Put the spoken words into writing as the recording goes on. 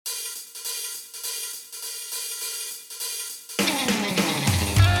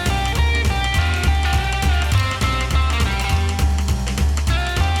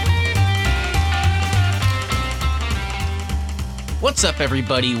What's up,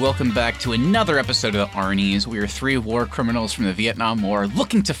 everybody? Welcome back to another episode of the Arnies. We are three war criminals from the Vietnam War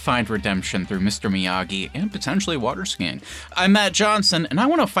looking to find redemption through Mr. Miyagi and potentially water skiing. I'm Matt Johnson, and I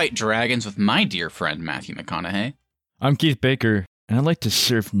want to fight dragons with my dear friend Matthew McConaughey. I'm Keith Baker, and I like to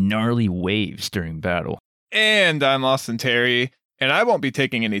surf gnarly waves during battle. And I'm Austin Terry, and I won't be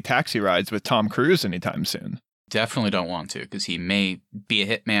taking any taxi rides with Tom Cruise anytime soon. Definitely don't want to, because he may be a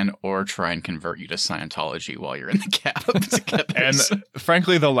hitman or try and convert you to Scientology while you're in the cab together. And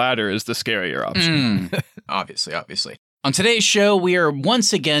frankly, the latter is the scarier option. Obviously. On today's show, we are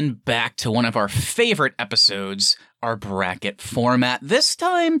once again back to one of our favorite episodes, our bracket format, this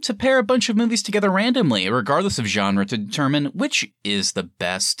time to pair a bunch of movies together randomly, regardless of genre, to determine which is the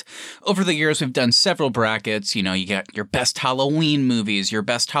best. Over the years, we've done several brackets. You know, you got your best Halloween movies, your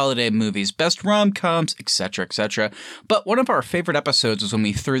best holiday movies, best rom-coms, etc., etc. But one of our favorite episodes was when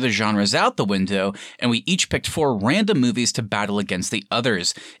we threw the genres out the window, and we each picked 4 random movies to battle against the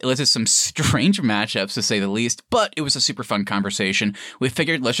others. It led to some strange matchups, to say the least, but it was a super fun conversation. We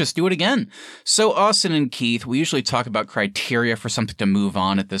figured, let's just do it again. So Austin and Keith, we usually talk about criteria for something to move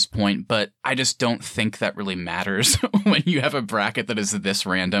on at this point, but I just don't think that really matters when you have a bracket that is this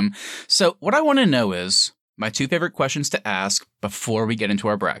random. So what I want to know is my 2 favorite questions to ask before we get into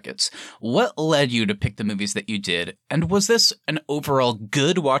our brackets. What led you to pick the movies that you did? And was this an overall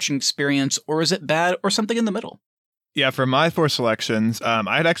good watching experience, or is it bad, or something in the middle? Yeah, for my 4 selections,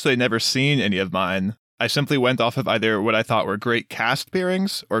 I had actually never seen any of mine. I simply went off of either what I thought were great cast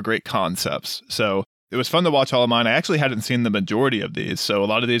pairings or great concepts. So it was fun to watch all of mine. I actually hadn't seen the majority of these, so a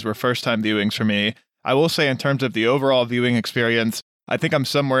lot of these were first-time viewings for me. I will say in terms of the overall viewing experience, I think I'm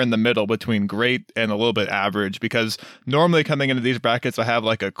somewhere in the middle between great and a little bit average, because normally coming into these brackets, I have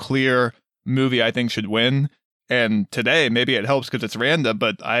like a clear movie I think should win. And today, maybe it helps because it's random,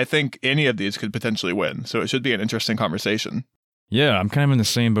 but I think any of these could potentially win. So it should be an interesting conversation. Yeah, I'm kind of in the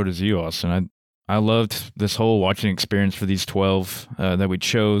same boat as you, Austin. I loved this whole watching experience for these 12 that we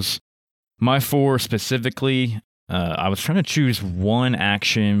chose. My 4 specifically, I was trying to choose 1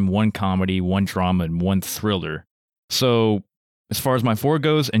 action, 1 comedy, 1 drama, and 1 thriller. So as far as my 4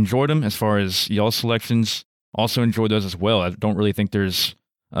 goes, enjoyed them. As far as y'all's selections, also enjoyed those as well. I don't really think there's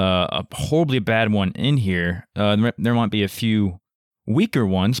a horribly bad one in here. There might be a few weaker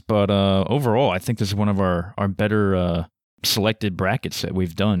ones, but overall, I think this is one of our better selected brackets that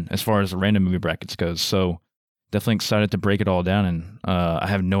we've done as far as the random movie brackets goes. So definitely excited to break it all down, and I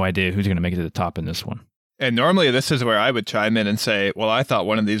have no idea who's going to make it to the top in this one. And normally this is where I would chime in and say, well, I thought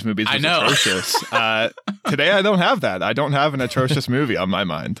one of these movies was atrocious. Today I don't have that. I don't have an atrocious movie on my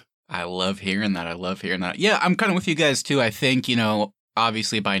mind. I love hearing that. Yeah, I'm kind of with you guys too. I think,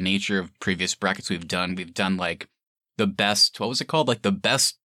 obviously by nature of previous brackets we've done like the best, what was it called? Like the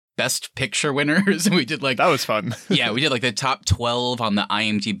best picture winners. We did like, that was fun. Yeah, we did like the top 12 on the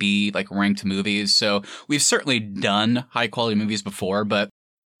IMDb like ranked movies. So we've certainly done high quality movies before, but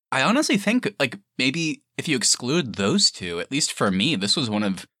I honestly think like maybe if you exclude those 2, at least for me, this was one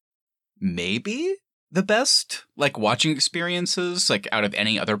of maybe the best like watching experiences like out of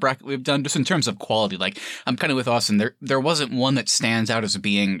any other bracket we've done, just in terms of quality. Like I'm kind of with Austin. There wasn't one that stands out as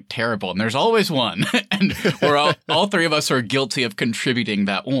being terrible, and there's always one. And we're all 3 of us are guilty of contributing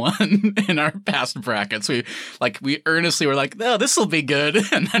that one in our past brackets. We earnestly were like, no, this will be good,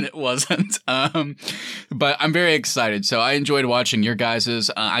 and then it wasn't. But I'm very excited. So I enjoyed watching your guys's.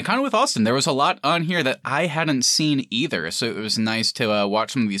 I kind of with Austin. There was a lot on here that I hadn't seen either, so it was nice to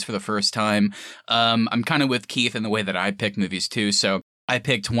watch some of these for the first time. I'm kind of with Keith in the way that I pick movies too. So I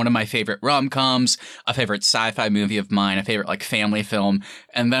picked one of my favorite rom-coms, a favorite sci-fi movie of mine, a favorite like family film,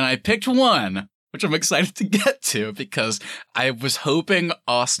 and then I picked one which I'm excited to get to because I was hoping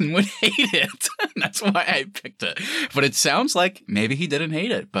Austin would hate it. That's why I picked it. But it sounds like maybe he didn't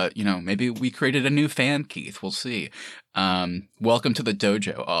hate it, but maybe we created a new fan, Keith. We'll see. Welcome to the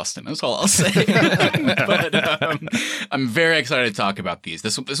dojo, Austin. That's all I'll say. But I'm very excited to talk about these.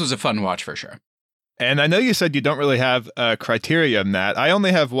 This was a fun watch for sure. And I know you said you don't really have a criteria in that. I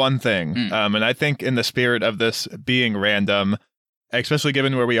only have one thing. And I think in the spirit of this being random, especially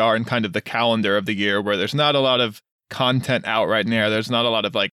given where we are in kind of the calendar of the year where there's not a lot of content out right now, there's not a lot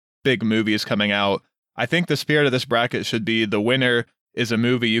of like big movies coming out. I think the spirit of this bracket should be the winner is a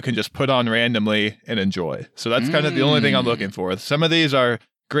movie you can just put on randomly and enjoy. So that's kind of the only thing I'm looking for. Some of these are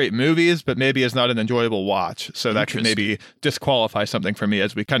great movies, but maybe it's not an enjoyable watch. So that could maybe disqualify something for me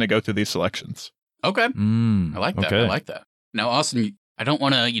as we kind of go through these selections. Okay. I like that. Okay. I like that. Now, Austin, I don't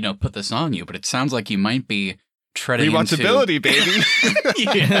want to, put this on you, but it sounds like you might be treading rewatchability, into...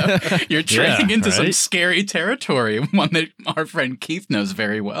 baby. Yeah, you're treading into some scary territory, one that our friend Keith knows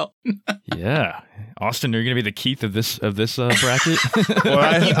very well. Yeah. Austin, are you going to be the Keith of this bracket? Well,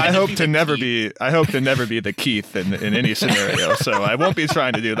 I hope to never be the Keith in any scenario, so I won't be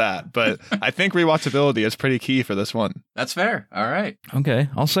trying to do that. But I think rewatchability is pretty key for this one. That's fair. All right. Okay,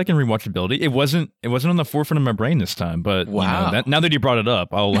 I'll second rewatchability. It wasn't on the forefront of my brain this time, but wow. Now that you brought it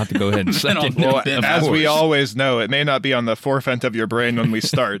up, I'll have to go ahead and second. Well, as we always know, it may not be on the forefront of your brain when we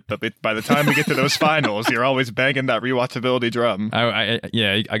start, but by the time we get to those finals, you're always banging that rewatchability drum. I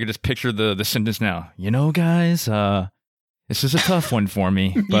could just picture the sentence now. You know, guys, this is a tough one for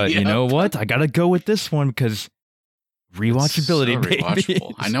me, but you know what? I gotta go with this one because rewatchability, so baby.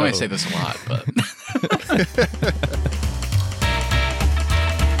 Rewatchable. I know I say this a lot, but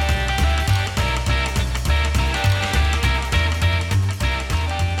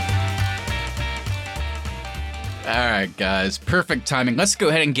all right, guys, perfect timing. Let's go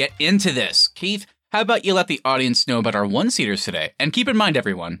ahead and get into this. Keith, how about you let the audience know about our one-seaters today? And keep in mind,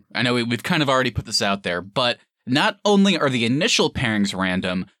 everyone, I know we've kind of already put this out there, but not only are the initial pairings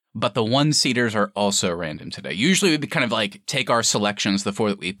random, but the one-seaters are also random today. Usually we kind of like take our selections, the 4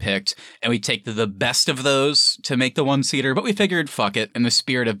 that we picked, and we take the best of those to make the one-seater, but we figured, fuck it, in the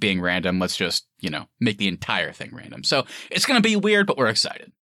spirit of being random, let's just, make the entire thing random. So it's going to be weird, but we're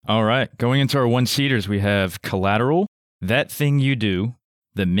excited. All right, going into our one-seaters, we have Collateral, That Thing You Do,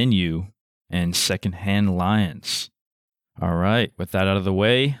 The Menu, and Secondhand Lions. All right, with that out of the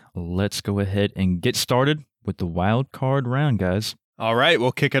way, let's go ahead and get started with the wild card round, guys. All right,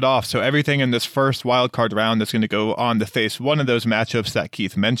 we'll kick it off. So everything in this first wild card round is going to go on to face one of those matchups that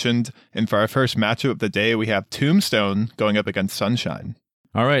Keith mentioned. And for our first matchup of the day, we have Tombstone going up against Sunshine.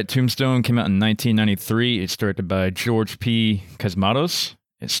 All right, Tombstone came out in 1993. It's directed by George P. Cosmatos.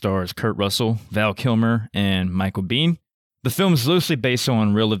 It stars Kurt Russell, Val Kilmer, and Michael Biehn. The film is loosely based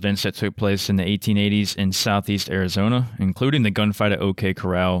on real events that took place in the 1880s in southeast Arizona, including the gunfight at OK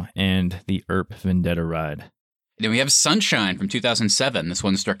Corral and the Earp Vendetta ride. Then we have Sunshine from 2007. This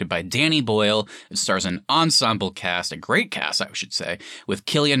one's directed by Danny Boyle. It stars an ensemble cast, a great cast, I should say, with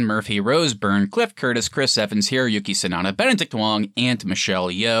Cillian Murphy, Rose Byrne, Cliff Curtis, Chris Evans, Hiroyuki Sanada, Benedict Wong, and Michelle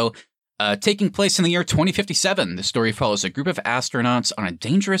Yeoh. Taking place in the year 2057, the story follows a group of astronauts on a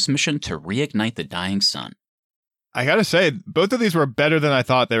dangerous mission to reignite the dying sun. I gotta say, both of these were better than I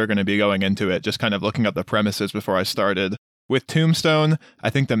thought they were going to be going into it, just kind of looking up the premises before I started. With Tombstone, I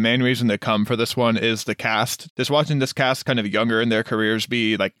think the main reason to come for this one is the cast. Just watching this cast kind of younger in their careers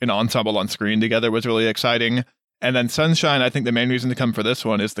be like an ensemble on screen together was really exciting. And then Sunshine, I think the main reason to come for this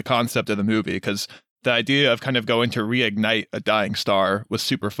one is the concept of the movie, because the idea of kind of going to reignite a dying star was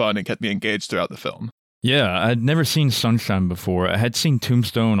super fun and kept me engaged throughout the film. Yeah, I'd never seen Sunshine before. I had seen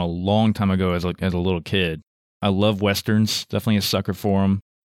Tombstone a long time ago as a little kid. I love Westerns, definitely a sucker for them.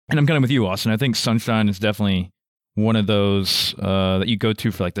 And I'm kind of with you, Austin. I think Sunshine is definitely one of those that you go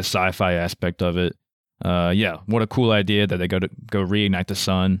to for like the sci-fi aspect of it. Yeah, what a cool idea that they go reignite the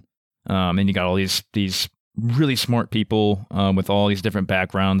sun. And you got all these really smart people with all these different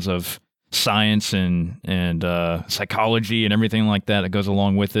backgrounds of science and psychology and everything like that goes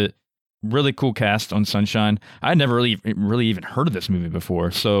along with it. Really cool cast on Sunshine. I'd never really even heard of this movie before,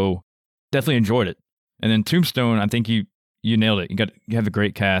 so definitely enjoyed it. And then Tombstone, I think you nailed it. You have a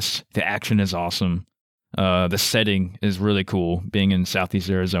great cast. The action is awesome. The setting is really cool, being in southeast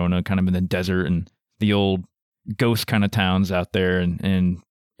Arizona, kind of in the desert and the old ghost kind of towns out there, and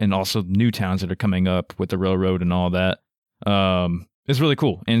also new towns that are coming up with the railroad and all that. It's really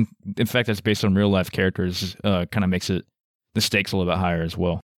cool. And in fact, that's based on real life characters, kind of makes the stakes a little bit higher as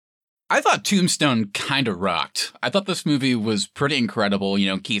well. I thought Tombstone kind of rocked. I thought this movie was pretty incredible.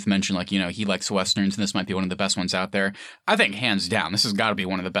 Keith mentioned, he likes Westerns, and this might be one of the best ones out there. I think, hands down, this has got to be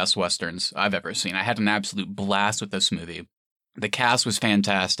one of the best Westerns I've ever seen. I had an absolute blast with this movie. The cast was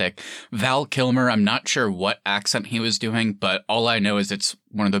fantastic. Val Kilmer, I'm not sure what accent he was doing, but all I know is it's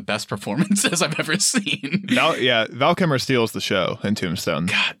one of the best performances I've ever seen. Val Kilmer steals the show in Tombstone.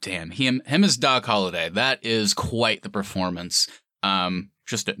 God damn. Him as Doc Holliday, that is quite the performance.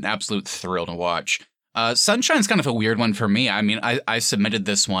 Just an absolute thrill to watch. Sunshine's kind of a weird one for me. I mean, I submitted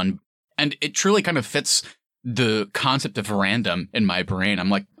this one, and it truly kind of fits the concept of random in my brain. I'm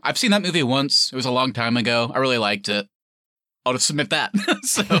like, I've seen that movie once. It was a long time ago. I really liked it. I'll just submit that.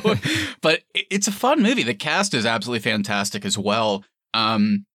 But it's a fun movie. The cast is absolutely fantastic as well.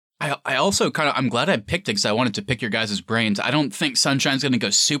 I also I'm glad I picked it because I wanted to pick your guys' brains. I don't think Sunshine's going to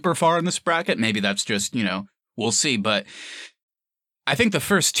go super far in this bracket. Maybe that's just, we'll see. But I think the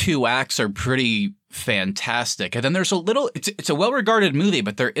first 2 acts are pretty fantastic. And then there's it's a well-regarded movie,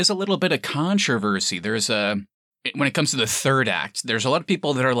 but there is a little bit of controversy. When it comes to the 3rd act, there's a lot of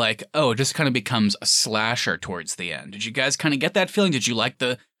people that are like, oh, it just kind of becomes a slasher towards the end. Did you guys kind of get that feeling? Did you like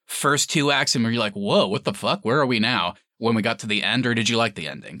the first two acts and were you like, whoa, what the fuck? Where are we now? When we got to the end, or did you like the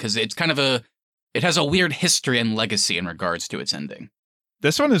ending? Because it's kind of it has a weird history and legacy in regards to its ending.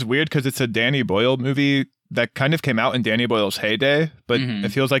 This one is weird because it's a Danny Boyle movie that kind of came out in Danny Boyle's heyday, but it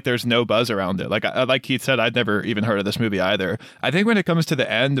feels like there's no buzz around it. Like Keith said, I'd never even heard of this movie either. I think when it comes to the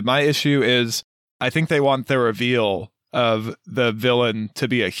end, my issue is I think they want the reveal of the villain to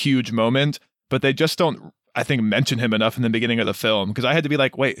be a huge moment, but they just don't, I think, mention him enough in the beginning of the film, because I had to be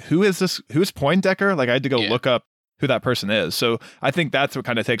like, wait, who is this? Who's Poindexter? Like, I had to go look up who that person is. So I think that's what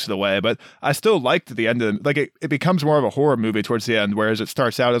kind of takes it away. But I still liked the end of it. Like, it becomes more of a horror movie towards the end, whereas it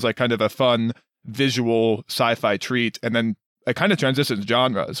starts out as like kind of a fun visual sci-fi treat, and then it kind of transitions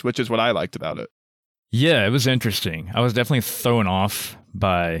genres, which is what I liked about it. Yeah, it was interesting. I was definitely thrown off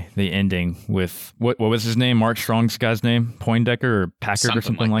by the ending with what was his name? Mark Strong's guy's name? Poindexter or Packard or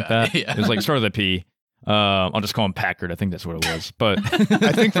something like that. Yeah. It was like sort of the P. I'll just call him Packard. I think that's what it was. But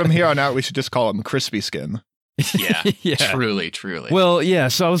I think from here on out, we should just call him Crispy Skin. Yeah, yeah. Truly. Well, yeah,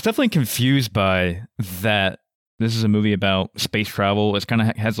 so I was definitely confused by that. This is a movie about space travel. It's kind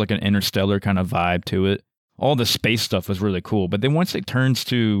of has like an interstellar kind of vibe to it. All the space stuff was really cool. But then once it turns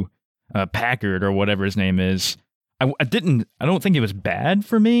to Packard or whatever his name is, I don't think it was bad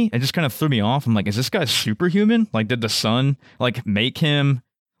for me. It just kind of threw me off. I'm like, is this guy superhuman? Like, did the sun like make him,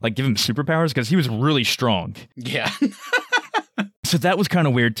 like, give him superpowers? Because he was really strong. Yeah. So that was kind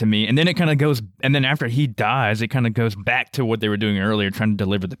of weird to me. And then it kind of goes, and then after he dies, it kind of goes back to what they were doing earlier, trying to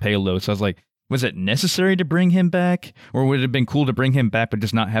deliver the payload. So I was like, was it necessary to bring him back? Or would it have been cool to bring him back, but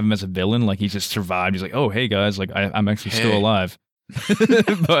just not have him as a villain? Like, he just survived. He's like, oh, hey, guys, like, I'm actually still alive.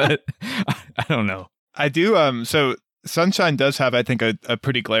 But I don't know. I do. So Sunshine does have, I think, a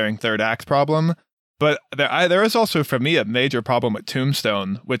pretty glaring third act problem. But there is also, for me, a major problem with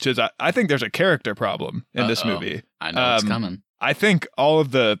Tombstone, which is I think there's a character problem in this movie. I know it's coming. I think all of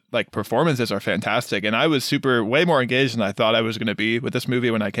the like performances are fantastic, and I was way more engaged than I thought I was going to be with this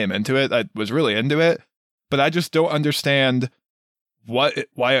movie when I came into it. I was really into it, but I just don't understand what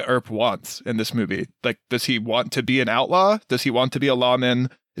Wyatt Earp wants in this movie. Like, does he want to be an outlaw? Does he want to be a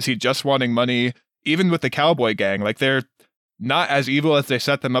lawman? Is he just wanting money? Even with the cowboy gang, like, they're not as evil as they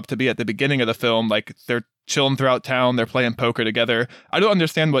set them up to be at the beginning of the film. Like, they're chilling throughout town, they're playing poker together. I don't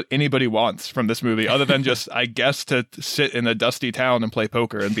understand what anybody wants from this movie other than just, I guess, to sit in a dusty town and play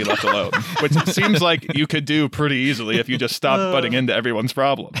poker and be left alone, which it seems like you could do pretty easily if you just stopped butting into everyone's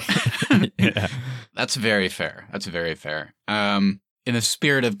problems. Yeah. That's very fair. In the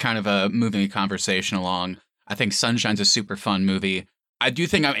spirit of kind of moving a conversation along, I think Sunshine's a super fun movie. I do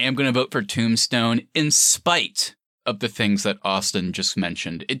think I am going to vote for Tombstone in spite of the things that Austin just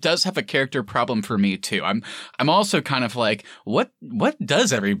mentioned. It does have a character problem for me too. I'm also kind of like, what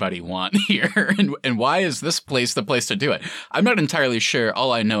does everybody want here? and why is this place the place to do it? I'm not entirely sure.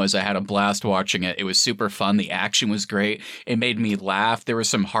 All I know is I had a blast watching it. It was super fun. The action was great. It made me laugh. There were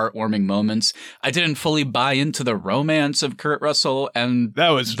some heartwarming moments. I didn't fully buy into the romance of Kurt Russell and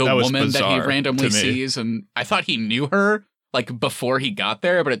the woman that he randomly sees, and I thought he knew her like before he got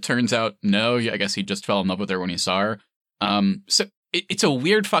there, but it turns out no. I guess he just fell in love with her when he saw her. So it's a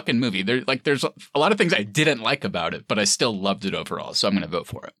weird fucking movie. There's a lot of things I didn't like about it, but I still loved it overall. So I'm going to vote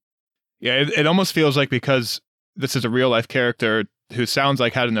for it. Yeah, it almost feels like, because this is a real life character who sounds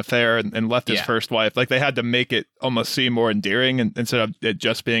like had an affair and left his first wife, like they had to make it almost seem more endearing instead of it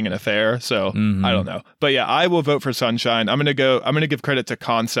just being an affair. So I don't know, but yeah, I will vote for Sunshine. I'm going to give credit to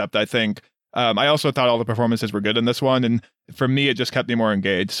concept. I think. I also thought all the performances were good in this one, and for me, it just kept me more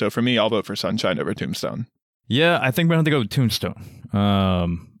engaged. So for me, I'll vote for Sunshine over Tombstone. Yeah, I think we're going to have to go with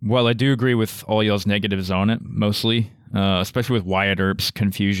Tombstone. Well, I do agree with all y'all's negatives on it, mostly, especially with Wyatt Earp's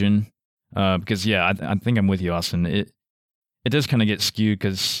confusion. Because, yeah, I think I'm with you, Austin. It does kind of get skewed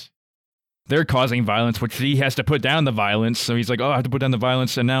because they're causing violence, which he has to put down the violence. So he's like, oh, I have to put down the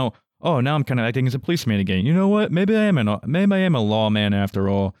violence, and now I'm kind of acting as a policeman again. You know what? Maybe I am a lawman after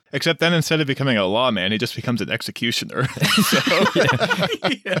all. Except then instead of becoming a lawman, he just becomes an executioner.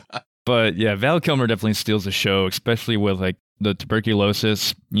 Yeah. But yeah, Val Kilmer definitely steals the show, especially with like the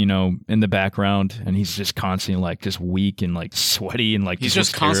tuberculosis, in the background, and he's just constantly like just weak and like sweaty and like he's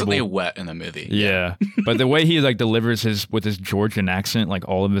just constantly wet in the movie. Yeah. But the way he like delivers with his Georgian accent, like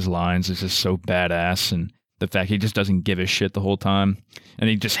all of his lines is just so badass, and the fact he just doesn't give a shit the whole time. And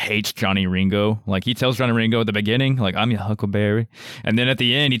he just hates Johnny Ringo. Like, he tells Johnny Ringo at the beginning, like, I'm your Huckleberry. And then at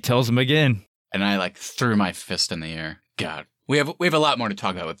the end, he tells him again. And I, like, threw my fist in the air. God. We have a lot more to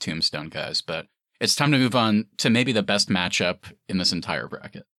talk about with Tombstone, guys, but it's time to move on to maybe the best matchup in this entire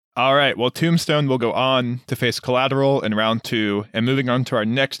bracket. All right. Well, Tombstone will go on to face Collateral in round 2. And moving on to our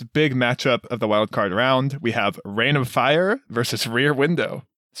next big matchup of the wildcard round, we have Reign of Fire versus Rear Window.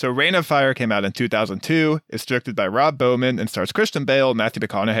 So Reign of Fire came out in 2002. It's directed by Rob Bowman and stars Christian Bale, Matthew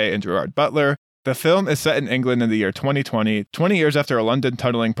McConaughey, and Gerard Butler. The film is set in England in the year 2020, 20 years after a London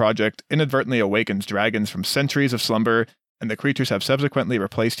tunneling project inadvertently awakens dragons from centuries of slumber, and the creatures have subsequently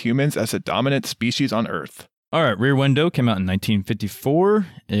replaced humans as the dominant species on Earth. All right, Rear Window came out in 1954.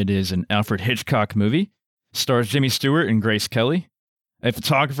 It is an Alfred Hitchcock movie. Stars Jimmy Stewart and Grace Kelly. A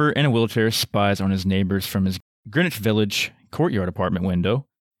photographer in a wheelchair spies on his neighbors from his Greenwich Village courtyard apartment window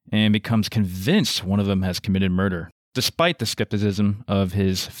and becomes convinced one of them has committed murder, despite the skepticism of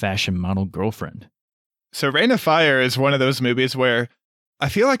his fashion model girlfriend. So Reign of Fire is one of those movies where I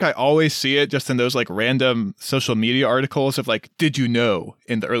feel like I always see it just in those like random social media articles of like, did you know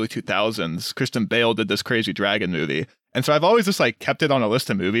in the early 2000s, Christian Bale did this crazy dragon movie. And so I've always just like kept it on a list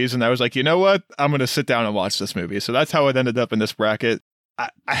of movies. And I was like, you know what? I'm going to sit down and watch this movie. So that's how it ended up in this bracket.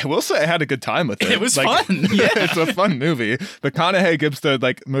 I will say I had a good time with it. It was like, fun. Yeah. It's a fun movie. McConaughey gives the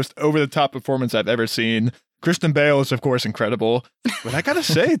like most over-the-top performance I've ever seen. Christian Bale is, of course, incredible. But I gotta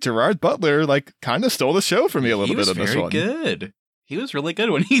say, Gerard Butler like kind of stole the show for me a little bit on this one. He was very good. He was really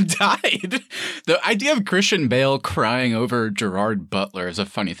good when he died. The idea of Christian Bale crying over Gerard Butler is a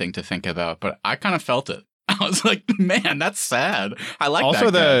funny thing to think about, but I kind of felt it. I was like, man, that's sad. I like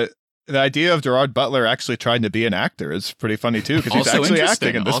also that guy. The idea of Gerard Butler actually trying to be an actor is pretty funny too, because he's actually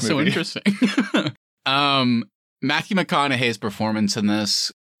acting in this movie. Interesting. Matthew McConaughey's performance in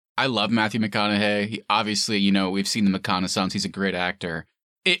this, I love Matthew McConaughey. He, obviously, you know, we've seen the McConaissance. He's a great actor.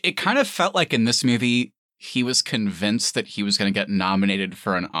 It kind of felt like in this movie, he was convinced that he was going to get nominated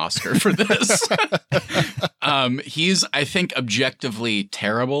for an Oscar for this. He's, I think, objectively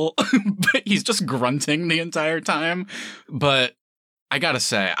terrible, but he's just grunting the entire time. But I gotta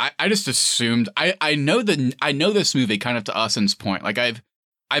say, I just assumed I know this movie kind of to Austin's point. Like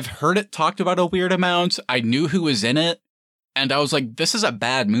I've heard it talked about a weird amount. I knew who was in it, and I was like, this is a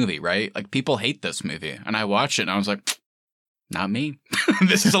bad movie, right? Like people hate this movie, and I watched it, and I was like, not me.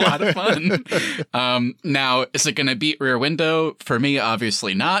 This is a lot of fun. Now, is it going to beat Rear Window? For me,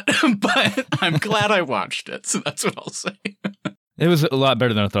 obviously not, but I'm glad I watched it, so that's what I'll say. It was a lot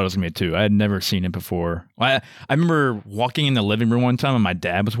better than I thought it was going to be, too. I had never seen it before. I remember walking in the living room one time and my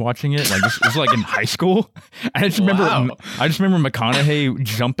dad was watching it. Like, this was like in high school. I just remember McConaughey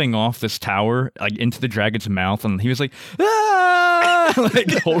jumping off this tower, like into the dragon's mouth, and he was like, ah!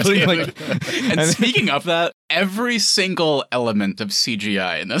 Like, holding, like. And speaking of that, every single element of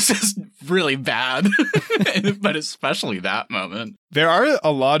CGI in this is really bad, but especially that moment. There are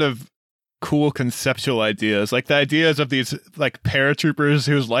a lot of cool conceptual ideas, like the ideas of these like paratroopers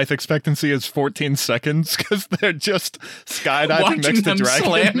whose life expectancy is 14 seconds because they're just skydiving watching next to them dragons.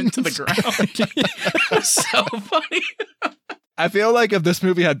 Slam into the ground. So funny. I feel like if this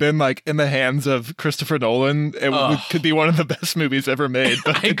movie had been like in the hands of Christopher Nolan, it could be one of the best movies ever made.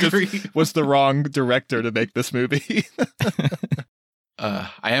 But it just was the wrong director to make this movie. I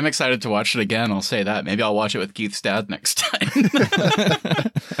am excited to watch it again. I'll say that. Maybe I'll watch it with Keith's dad next time.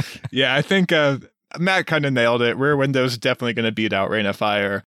 Yeah, I think Matt kind of nailed it. Rear Window is definitely going to beat out Reign of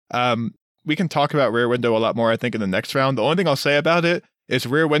Fire. We can talk about Rear Window a lot more, I think, in the next round. The only thing I'll say about it is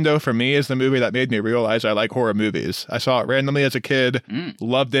Rear Window, for me, is the movie that made me realize I like horror movies. I saw it randomly as a kid,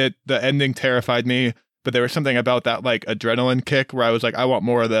 loved it. The ending terrified me, but there was something about that like adrenaline kick where I was like, I want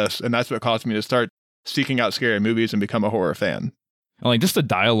more of this. And that's what caused me to start seeking out scary movies and become a horror fan. Like, just the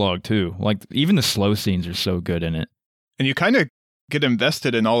dialogue, too. Like, even the slow scenes are so good in it. And you kind of get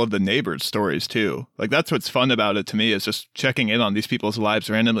invested in all of the neighbors' stories, too. Like, that's what's fun about it to me, is just checking in on these people's lives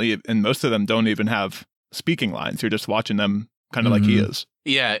randomly. And most of them don't even have speaking lines. You're just watching them kind of like he is.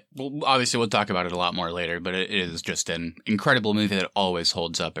 Yeah, well, obviously we'll talk about it a lot more later, but it is just an incredible movie that always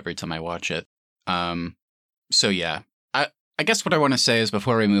holds up every time I watch it. So, yeah. I guess what I want to say is,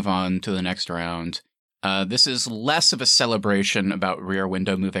 before we move on to the next round, this is less of a celebration about Rear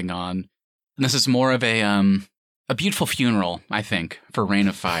Window moving on. And this is more of a beautiful funeral, I think, for Reign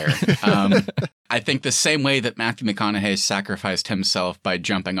of Fire. I think the same way that Matthew McConaughey sacrificed himself by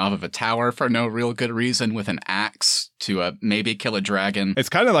jumping off of a tower for no real good reason with an axe to maybe kill a dragon. It's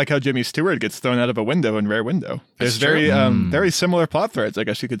kind of like how Jimmy Stewart gets thrown out of a window in Rear Window. There's very similar plot threads, I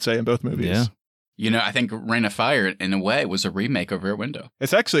guess you could say, in both movies. Yeah. You know, I think Reign of Fire, in a way, was a remake of Rear Window.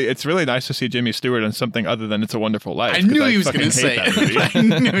 It's really nice to see Jimmy Stewart in something other than It's a Wonderful Life. I knew he was going to say it. I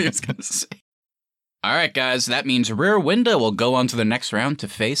knew he was going to say it. All right, guys, that means Rear Window will go on to the next round to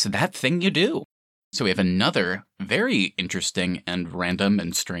face That Thing You Do. So we have another very interesting and random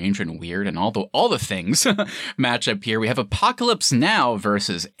and strange and weird and all the things matchup here. We have Apocalypse Now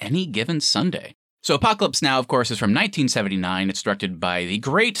versus Any Given Sunday. So Apocalypse Now, of course, is from 1979. It's directed by the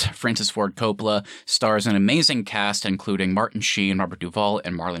great Francis Ford Coppola, stars an amazing cast, including Martin Sheen, Robert Duvall,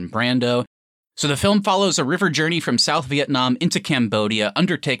 and Marlon Brando. So the film follows a river journey from South Vietnam into Cambodia,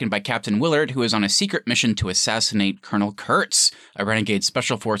 undertaken by Captain Willard, who is on a secret mission to assassinate Colonel Kurtz, a renegade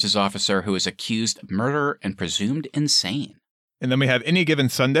special forces officer who is accused of murder and presumed insane. And then we have Any Given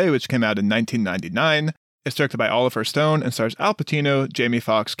Sunday, which came out in 1999. It's directed by Oliver Stone and stars Al Pacino, Jamie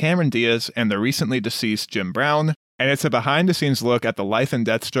Foxx, Cameron Diaz, and the recently deceased Jim Brown. And it's a behind-the-scenes look at the life and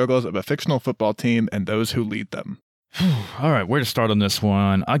death struggles of a fictional football team and those who lead them. All right, where to start on this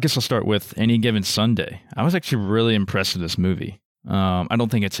one? I guess I'll start with Any Given Sunday. I was actually really impressed with this movie. I don't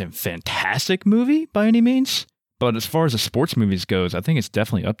think it's a fantastic movie by any means, but as far as the sports movies goes, I think it's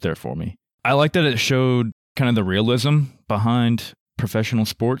definitely up there for me. I like that it showed kind of the realism behind professional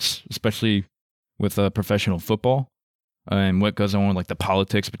sports, especially with professional football and what goes on, like the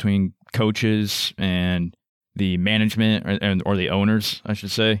politics between coaches and the management or the owners, I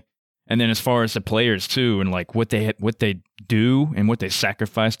should say. And then as far as the players too, and like what they do and what they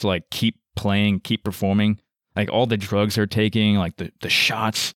sacrifice to like keep playing, keep performing, like all the drugs they're taking, like the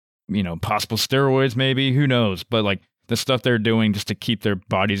shots, possible steroids maybe, who knows, but like the stuff they're doing just to keep their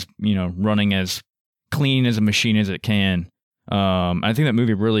bodies, running as clean as a machine as it can. I think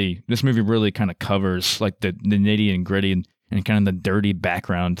this movie really kind of covers like the nitty and gritty and kind of the dirty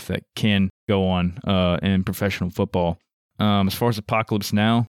background that can go on in professional football. As far as Apocalypse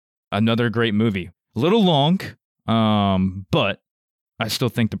Now, another great movie. A little long, but I still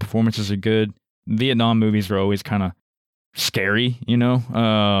think the performances are good. Vietnam movies are always kind of scary,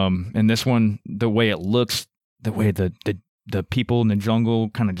 and this one, the way it looks, the way the people in the jungle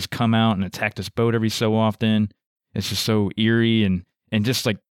kind of just come out and attack this boat every so often. It's just so eerie and just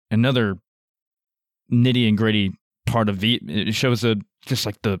like another nitty and gritty part of it shows just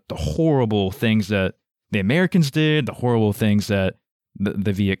like the horrible things that the Americans did, the horrible things that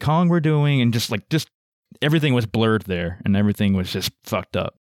the Viet Cong were doing, and just everything was blurred there and everything was just fucked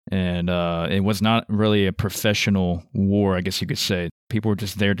up. And it was not really a professional war, I guess you could say. People were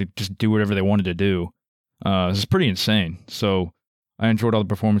just there to just do whatever they wanted to do. This is pretty insane. So I enjoyed all the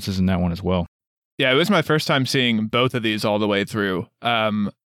performances in that one as well. Yeah, it was my first time seeing both of these all the way through.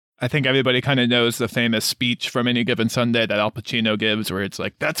 I think everybody kind of knows the famous speech from Any Given Sunday that Al Pacino gives where it's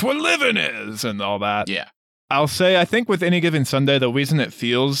like, that's what living is, and all that. Yeah. I'll say, I think with Any Given Sunday, the reason it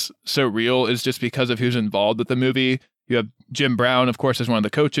feels so real is just because of who's involved with the movie. You have Jim Brown, of course, as one of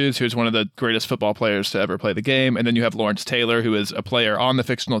the coaches, who's one of the greatest football players to ever play the game. And then you have Lawrence Taylor, who is a player on the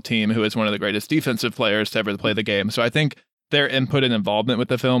fictional team, who is one of the greatest defensive players to ever play the game. So I think their input and involvement with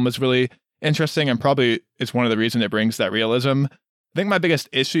the film was really interesting, and probably it's one of the reasons it brings that realism. I think my biggest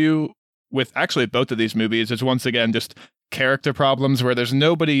issue with actually both of these movies is once again just character problems where there's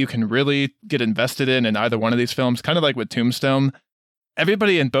nobody you can really get invested in either one of these films, kind of like with Tombstone.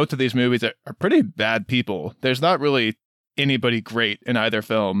 Everybody in both of these movies are pretty bad people. There's not really anybody great in either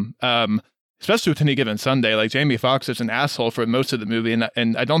film, especially with Any Given Sunday. Like Jamie Foxx is an asshole for most of the movie,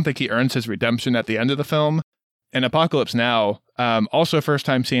 and I don't think he earns his redemption at the end of the film. And Apocalypse Now, also first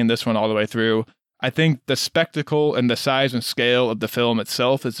time seeing this one all the way through. I think the spectacle and the size and scale of the film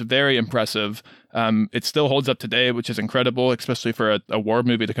itself is very impressive. It still holds up today, which is incredible, especially for a war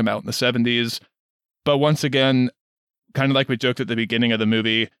movie to come out in the 70s. But once again, kind of like we joked at the beginning of the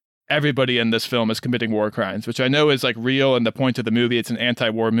movie, everybody in this film is committing war crimes, which I know is like real and the point of the movie. It's an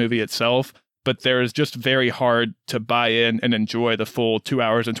anti-war movie itself, but there is just very hard to buy in and enjoy the full 2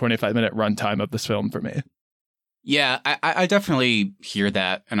 hours and 25-minute runtime of this film for me. Yeah, I definitely hear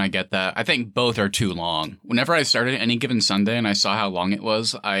that, and I get that. I think both are too long. Whenever I started Any Given Sunday and I saw how long it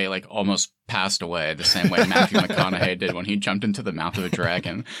was, I almost passed away the same way Matthew McConaughey did when he jumped into the mouth of a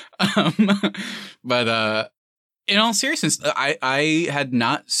dragon. But in all seriousness, I had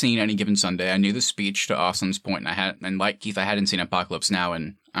not seen Any Given Sunday. I knew the speech to Austin's point, and like Keith, I hadn't seen Apocalypse Now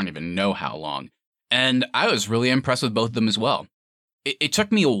in I don't even know how long. And I was really impressed with both of them as well. It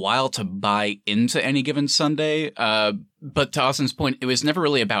took me a while to buy into Any Given Sunday, but to Austin's point, it was never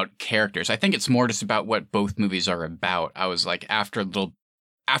really about characters. I think it's more just about what both movies are about. I was like, after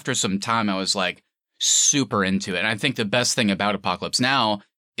some time, I was like super into it. And I think the best thing about Apocalypse Now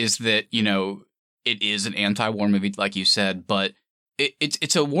is that, it is an anti-war movie, like you said, but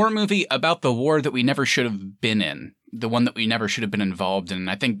it's a war movie about the war that we never should have been in, the one that we never should have been involved in.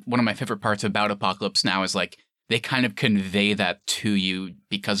 And I think one of my favorite parts about Apocalypse Now is like, they kind of convey that to you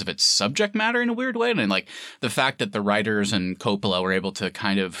because of its subject matter in a weird way. And like the fact that the writers and Coppola were able to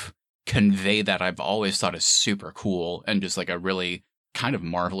kind of convey that, I've always thought is super cool and just like a really kind of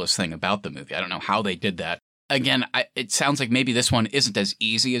marvelous thing about the movie. I don't know how they did that. again, it sounds like maybe this one isn't as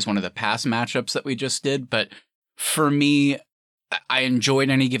easy as one of the past matchups that we just did, but for me, I enjoyed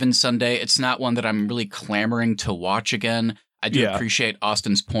Any Given Sunday. It's not one that I'm really clamoring to watch again. I do appreciate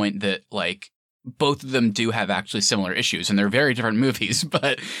Austin's point that, like, both of them do have actually similar issues, and they're very different movies,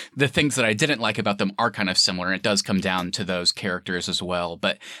 but the things that I didn't like about them are kind of similar. It does come down to those characters as well.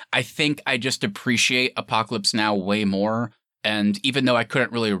 But I think I just appreciate Apocalypse Now way more. And even though I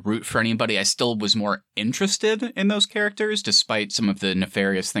couldn't really root for anybody, I still was more interested in those characters, despite some of the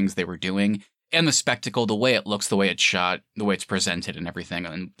nefarious things they were doing. And the spectacle, the way it looks, the way it's shot, the way it's presented and everything,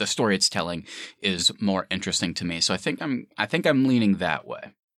 and the story it's telling is more interesting to me. So I think I'm leaning that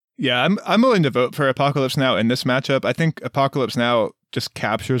way. Yeah, I'm willing to vote for Apocalypse Now in this matchup. I think Apocalypse Now just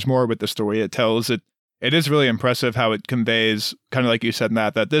captures more with the story it tells. It is really impressive how it conveys, kind of like you said,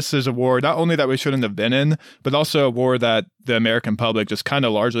 Matt, that this is a war not only that we shouldn't have been in, but also a war that the American public just kind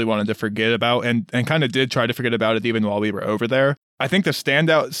of largely wanted to forget about and kind of did try to forget about it even while we were over there. I think the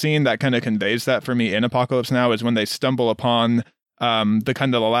standout scene that kind of conveys that for me in Apocalypse Now is when they stumble upon the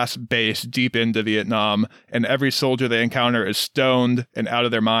kind of the last base deep into Vietnam, and every soldier they encounter is stoned and out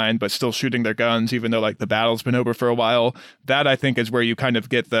of their mind, but still shooting their guns, even though like the battle's been over for a while. That I think is where you kind of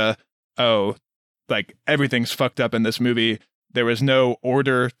get the, like everything's fucked up in this movie. There was no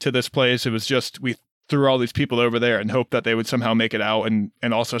order to this place. It was just, we threw all these people over there and hoped that they would somehow make it out and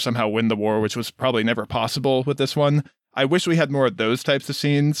also somehow win the war, which was probably never possible with this one. I wish we had more of those types of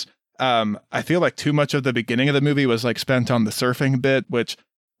scenes. I feel like too much of the beginning of the movie was like spent on the surfing bit, which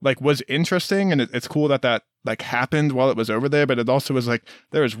like was interesting. And it's cool that like happened while it was over there, but it also was like,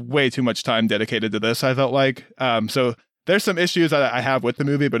 there was way too much time dedicated to this, I felt like. So there's some issues that I have with the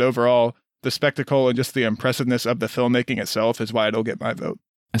movie, but overall the spectacle and just the impressiveness of the filmmaking itself is why it'll get my vote.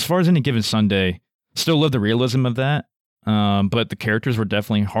 As far as Any Given Sunday, still love the realism of that. But the characters were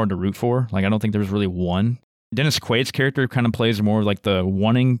definitely hard to root for. Like, I don't think there was really one. Dennis Quaid's character kind of plays more like the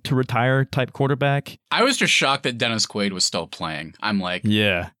wanting to retire type quarterback. I was just shocked that Dennis Quaid was still playing. I'm like,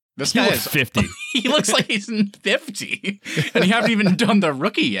 yeah, this guy is 50. He looks like he's 50, and he haven't even done the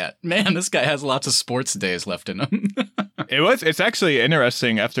rookie yet. Man, this guy has lots of sports days left in him. It's actually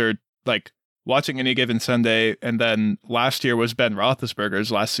interesting after like watching Any Given Sunday, and then last year was Ben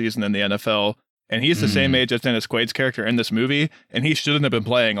Roethlisberger's last season in the NFL. And he's the same age as Dennis Quaid's character in this movie, and he shouldn't have been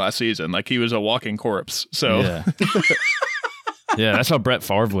playing last season. Like, he was a walking corpse. So, yeah, yeah, that's how Brett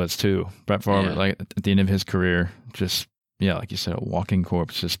Favre was too. Brett Favre, like at the end of his career, just like you said, a walking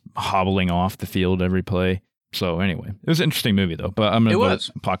corpse, just hobbling off the field every play. So anyway, it was an interesting movie though. But I'm gonna vote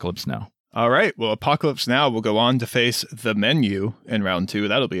Apocalypse Now. All right. Well, Apocalypse Now will go on to face The Menu in round 2.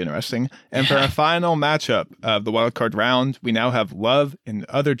 That'll be interesting. And for our final matchup of the wildcard round, we now have Love and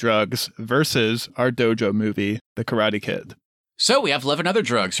Other Drugs versus our dojo movie, The Karate Kid. So we have Love and Other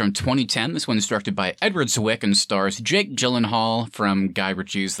Drugs from 2010. This one's directed by Edward Zwick and stars Jake Gyllenhaal from Guy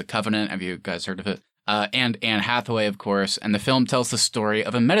Ritchie's The Covenant. Have you guys heard of it? And Anne Hathaway, of course. And the film tells the story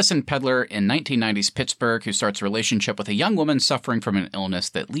of a medicine peddler in 1990s Pittsburgh who starts a relationship with a young woman suffering from an illness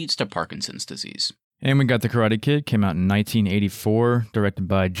that leads to Parkinson's disease. And we got The Karate Kid, came out in 1984, directed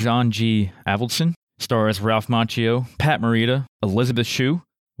by John G. Avildsen. Stars Ralph Macchio, Pat Morita, Elizabeth Shue,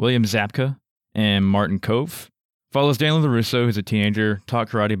 William Zabka, and Martin Kove. Follows Daniel LaRusso, who's a teenager, taught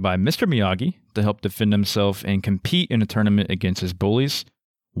karate by Mr. Miyagi to help defend himself and compete in a tournament against his bullies,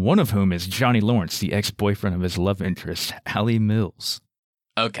 one of whom is Johnny Lawrence, the ex-boyfriend of his love interest, Hallie Mills.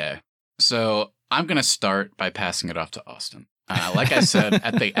 Okay, so I'm going to start by passing it off to Austin. Like I said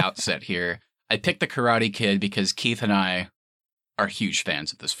at the outset here, I picked The Karate Kid because Keith and I are huge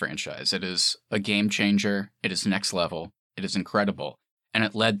fans of this franchise. It is a game changer. It is next level. It is incredible. And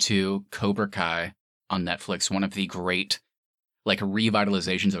it led to Cobra Kai on Netflix, one of the great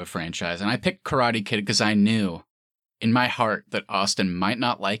revitalizations of a franchise. And I picked Karate Kid because I knew in my heart that Austin might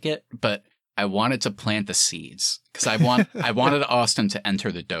not like it, but I wanted to plant the seeds because I wanted Austin to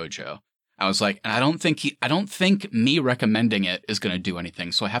enter the dojo. I was like, and I don't think me recommending it is going to do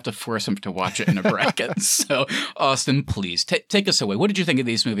anything, so I have to force him to watch it in a bracket. So, Austin, please take us away. What did you think of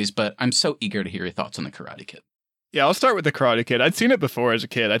these movies? But I'm so eager to hear your thoughts on The Karate Kid. Yeah, I'll start with The Karate Kid. I'd seen it before as a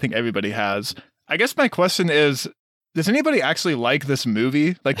kid. I think everybody has. I guess my question is, does anybody actually like this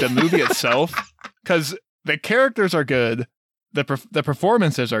movie? Like the movie itself? Because the characters are good. The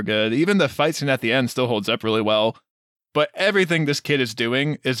performances are good. Even the fight scene at the end still holds up really well. But everything this kid is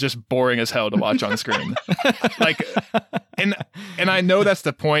doing is just boring as hell to watch on screen. And I know that's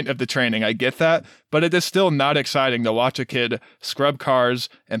the point of the training. I get that. But it is still not exciting to watch a kid scrub cars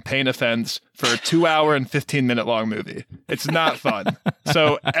and paint a fence for a 2-hour and 15-minute long movie. It's not fun.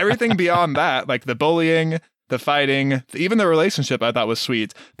 So everything beyond that, like the bullying, the fighting, even the relationship I thought was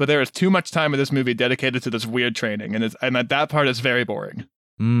sweet. But there is too much time in this movie dedicated to this weird training, and that part is very boring.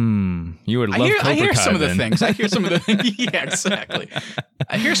 You would love I hear some of the then. things. I hear some of the yeah, exactly.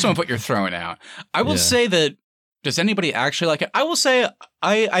 I hear some of what you're throwing out. I will say that. Does anybody actually like it? I will say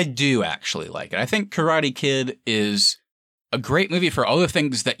I do actually like it. I think Karate Kid is a great movie for all the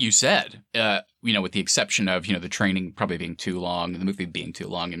things that you said. With the exception of the training probably being too long, the movie being too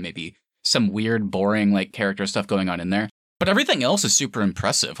long, and maybe some weird, boring like character stuff going on in there. But everything else is super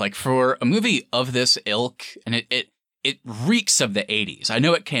impressive. Like for a movie of this ilk, and it reeks of the 80s. I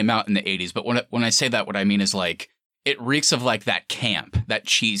know it came out in the 80s, but when I say that, what I mean is like it reeks of like that camp, that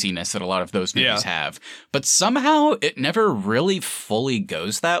cheesiness that a lot of those movies have. But somehow it never really fully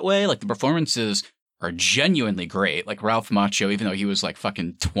goes that way. Like the performances are genuinely great. Like Ralph Macchio, even though he was like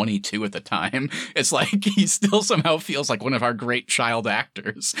fucking 22 at the time, it's like he still somehow feels like one of our great child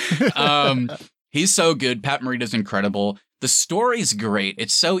actors. He's so good. Pat Morita's incredible. The story's great.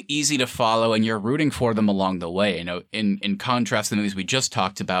 It's so easy to follow, and you're rooting for them along the way. In contrast to the movies we just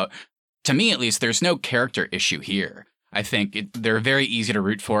talked about, to me at least, there's no character issue here. I think they're very easy to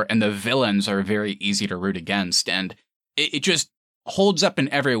root for, and the villains are very easy to root against, and it just holds up in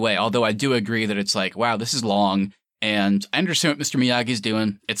every way. Although I do agree that it's like, wow, this is long, and I understand what Mr. Miyagi's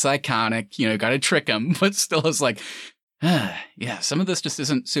doing. It's iconic, got to trick him, but still is like, yeah, some of this just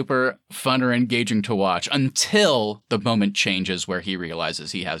isn't super fun or engaging to watch until the moment changes where he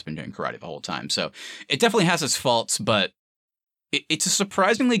realizes he has been doing karate the whole time. So it definitely has its faults, but it's a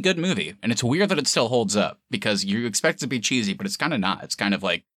surprisingly good movie. And it's weird that it still holds up because you expect it to be cheesy, but it's kind of not. It's kind of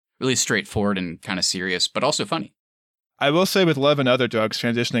like really straightforward and kind of serious, but also funny. I will say with Love and Other Drugs,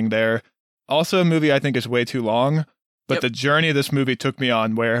 transitioning there, also a movie I think is way too long, but the journey this movie took me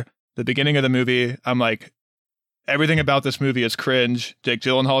on where the beginning of the movie, I'm like, everything about this movie is cringe. Jake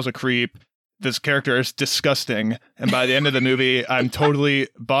Gyllenhaal's a creep. This character is disgusting. And by the end of the movie, I'm totally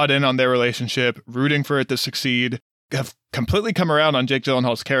bought in on their relationship, rooting for it to succeed. Have completely come around on Jake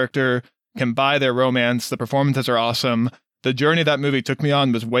Gyllenhaal's character, can buy their romance. The performances are awesome. The journey that movie took me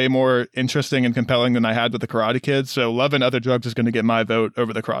on was way more interesting and compelling than I had with The Karate Kid. So Love and Other Drugs is going to get my vote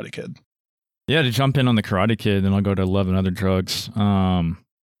over The Karate Kid. Yeah, to jump in on The Karate Kid, then I'll go to Love and Other Drugs.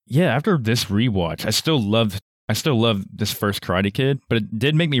 After this rewatch, I still love this first Karate Kid, but it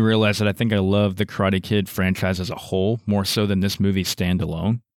did make me realize that I think I love the Karate Kid franchise as a whole more so than this movie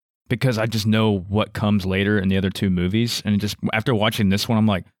standalone, because I just know what comes later in the other two movies. And just after watching this one, I'm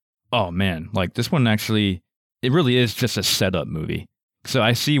like, oh man, like this one actually, it really is just a setup movie. So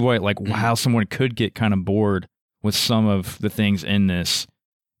I see how someone could get kind of bored with some of the things in this,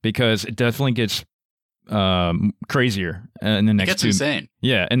 because it definitely gets crazier in the next it gets two. Insane.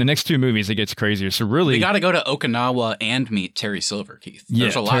 Yeah, in the next two movies it gets crazier. So really, we got to go to Okinawa and meet Terry Silver, Keith.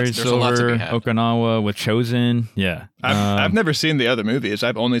 There's a lot. Terry There's Silver, a lot to be had. Okinawa with Chosen. Yeah, I've never seen the other movies.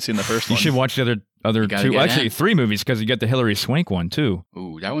 I've only seen the first one. You should watch the other two. Actually, three movies, because you get the Hilary Swank one too.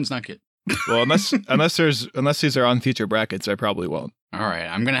 Ooh, that one's not good. Well, unless these are on future brackets, I probably won't. All right,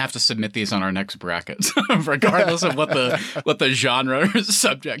 I'm gonna have to submit these on our next brackets, regardless of what the genre or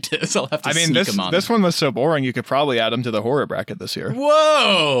subject is. I'll have to. Sneak them on. This one was so boring, you could probably add them to the horror bracket this year.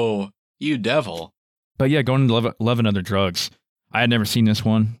 Whoa, you devil! But yeah, going to Love and Other Drugs. I had never seen this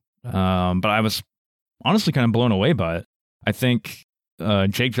one, but I was honestly kind of blown away by it. I think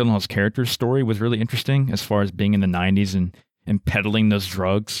Jake Gyllenhaal's character story was really interesting as far as being in the 90s and peddling those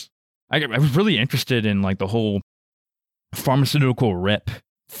drugs. I was really interested in like the whole pharmaceutical rep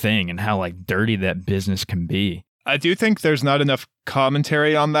thing and how like dirty that business can be. I do think there's not enough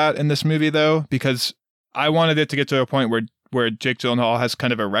commentary on that in this movie though, because I wanted it to get to a point where Jake Gyllenhaal has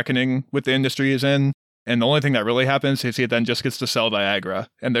kind of a reckoning with the industry he's in. And the only thing that really happens is he then just gets to sell Viagra.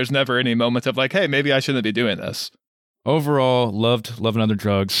 And there's never any moment of like, hey, maybe I shouldn't be doing this. Overall, loved Love and Other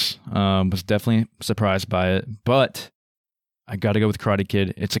Drugs. Was definitely surprised by it. But I got to go with Karate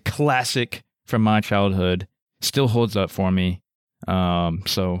Kid. It's a classic from my childhood. Still holds up for me.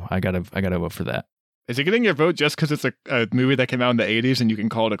 So I gotta vote for that. Is it getting your vote just because it's a movie that came out in the 80s and you can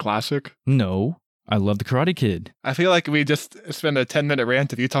call it a classic? No, I love The Karate Kid. I feel like we just spent a 10-minute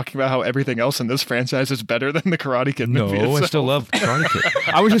rant of you talking about how everything else in this franchise is better than the Karate Kid movie. No, I still love Karate Kid.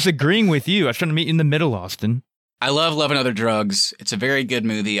 I was just agreeing with you. I was trying to meet you in the middle, Austin. I love Love and Other Drugs. It's a very good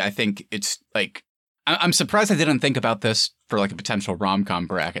movie. I think it's like, I'm surprised I didn't think about this for like a potential rom-com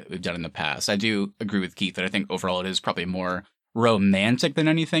bracket that we've done in the past. I do agree with Keith that I think overall it is probably more romantic than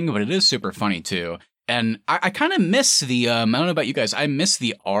anything, but it is super funny too. And I kind of miss the, I don't know about you guys, I miss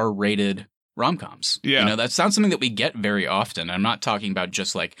the R-rated rom-coms. Yeah. You know, that's not something that we get very often. I'm not talking about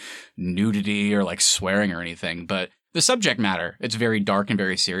just like nudity or like swearing or anything, but the subject matter, it's very dark and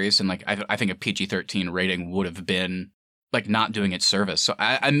very serious. And like, I think a PG-13 rating would have been like not doing its service. So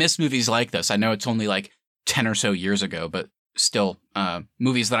I miss movies like this. I know it's only like 10 or so years ago, but still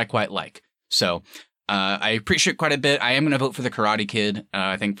movies that I quite like. So I appreciate quite a bit. I am going to vote for The Karate Kid.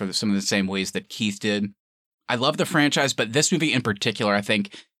 I think for some of the same ways that Keith did. I love the franchise, but this movie in particular, I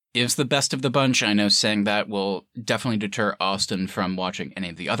think, is the best of the bunch. I know saying that will definitely deter Austin from watching any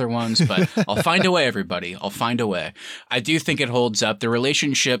of the other ones, but I'll find a way, everybody. I'll find a way. I do think it holds up. The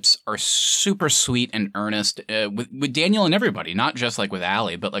relationships are super sweet and earnest with Daniel and everybody, not just like with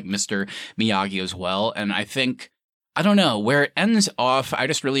Allie, but like Mr. Miyagi as well. And I think, I don't know, where it ends off, I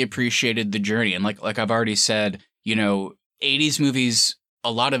just really appreciated the journey. And like I've already said, 80s movies,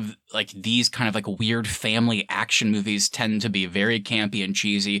 a lot of like these kind of like weird family action movies tend to be very campy and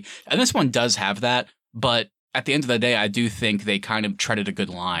cheesy. And this one does have that. But at the end of the day, I do think they kind of treaded a good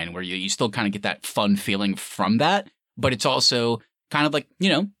line where you still kind of get that fun feeling from that. But it's also kind of like,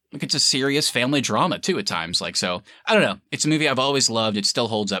 like it's a serious family drama too at times. Like, so I don't know. It's a movie I've always loved. It still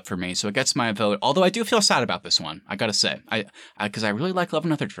holds up for me. So it gets my vote. Although I do feel sad about this one. I got to say, because I really like Love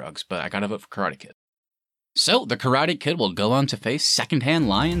and Other Drugs, but I got to vote for Karate Kid. So, The Karate Kid will go on to face Secondhand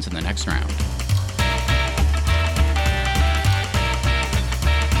Lions in the next round.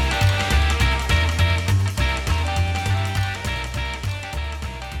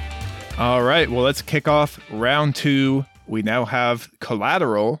 All right, well, let's kick off round 2. We now have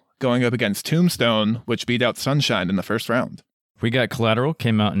Collateral going up against Tombstone, which beat out Sunshine in the first round. We got Collateral,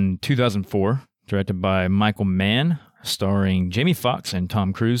 came out in 2004, directed by Michael Mann, starring Jamie Foxx and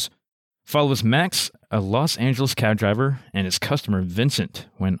Tom Cruise. Follows Max, a Los Angeles cab driver, and his customer Vincent.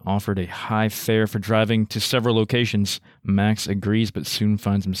 When offered a high fare for driving to several locations, Max agrees but soon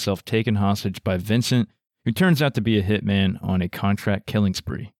finds himself taken hostage by Vincent, who turns out to be a hitman on a contract killing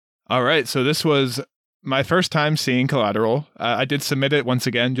spree. All right, so this was my first time seeing Collateral. I did submit it once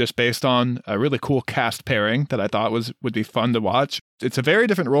again just based on a really cool cast pairing that I thought would be fun to watch. It's a very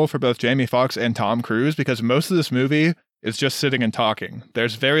different role for both Jamie Foxx and Tom Cruise because most of this movie is just sitting and talking.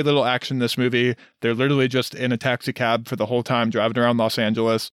 There's very little action in this movie. They're literally just in a taxi cab for the whole time driving around Los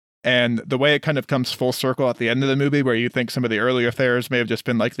Angeles. And the way it kind of comes full circle at the end of the movie, where you think some of the earlier affairs may have just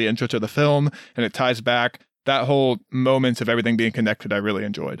been like the intro to the film, and it ties back, that whole moment of everything being connected, I really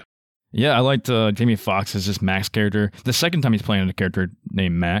enjoyed. Yeah, I liked Jamie Foxx as this Max character. The second time he's playing a character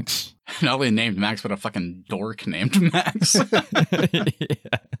named Max. Not only named Max, but a fucking dork named Max.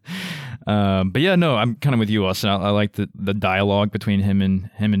 Yeah. But yeah, no, I'm kind of with you, Austin. I like the dialogue between him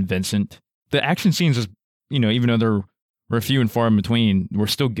and Vincent. The action scenes is, even though they're few and far in between, we're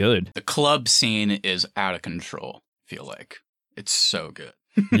still good. The club scene is out of control, I feel like. It's so good.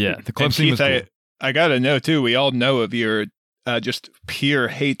 Yeah, the club scene Keith, was cool. I gotta know, too, we all know of your just pure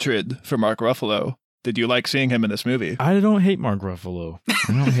hatred for Mark Ruffalo. Did you like seeing him in this movie? I don't hate Mark Ruffalo. I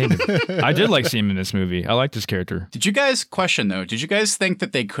don't hate him. I did like seeing him in this movie. I liked his character. Did you guys did you guys think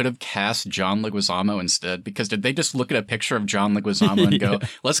that they could have cast John Leguizamo instead? Because did they just look at a picture of John Leguizamo and go,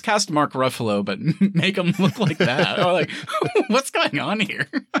 let's cast Mark Ruffalo, but make him look like that? Or like, what's going on here?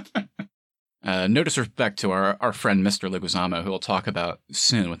 No disrespect to our friend Mr. Leguizamo, who we'll talk about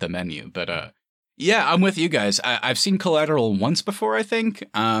soon with the menu. But yeah, I'm with you guys. I've seen Collateral once before, I think.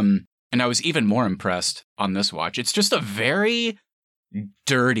 And I was even more impressed on this watch. It's just a very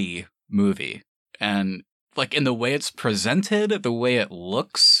dirty movie. And like in the way it's presented, the way it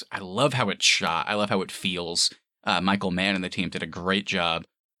looks, I love how it's shot. I love how it feels. Michael Mann and the team did a great job.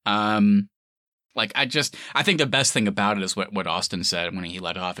 I think the best thing about it is what Austin said when he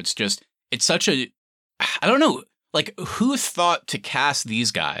led off. It's such a, I don't know, like who thought to cast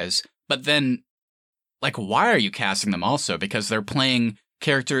these guys, but then like, why are you casting them also? Because they're playing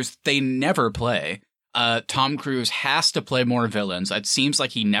characters they never play. Tom Cruise has to play more villains. It seems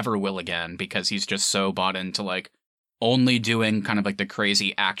like he never will again because he's just so bought into like only doing kind of like the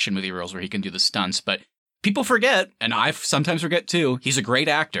crazy action movie roles where he can do the stunts. But people forget, and I sometimes forget too, he's a great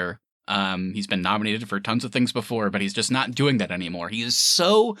actor. He's been nominated for tons of things before, but he's just not doing that anymore. He is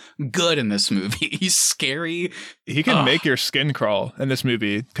so good in this movie. He's scary. He can make your skin crawl in this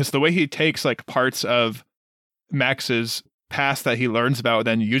movie because the way he takes like parts of Max's past that he learns about and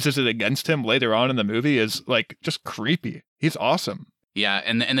then uses it against him later on in the movie is like just creepy. He's awesome. Yeah,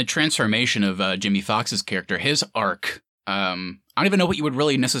 and the transformation of Jimmy Foxx's character, his arc, I don't even know what you would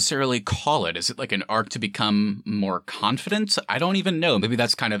really necessarily call it. Is it like an arc to become more confident? I don't even know. Maybe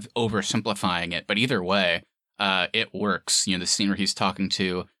that's kind of oversimplifying it, but either way, it works. The scene where he's talking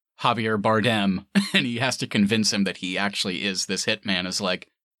to Javier Bardem and he has to convince him that he actually is this hitman is like,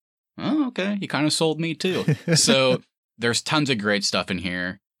 oh, okay, he kind of sold me too. So there's tons of great stuff in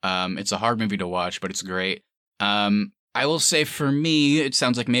here. It's a hard movie to watch, but it's great. I will say for me, it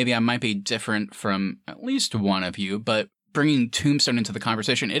sounds like maybe I might be different from at least one of you, but bringing Tombstone into the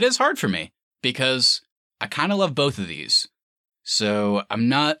conversation, it is hard for me because I kind of love both of these. So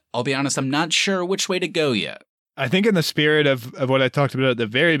I'll be honest, I'm not sure which way to go yet. I think in the spirit of what I talked about at the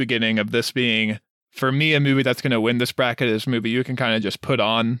very beginning of this being, for me, a movie that's going to win this bracket is a movie you can kind of just put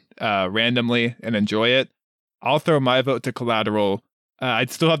on randomly and enjoy it. I'll throw my vote to Collateral.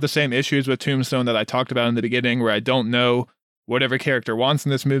 I'd still have the same issues with Tombstone that I talked about in the beginning, where I don't know what every character wants in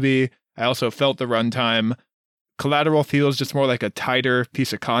this movie. I also felt the runtime. Collateral feels just more like a tighter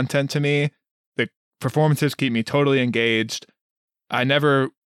piece of content to me. The performances keep me totally engaged. I never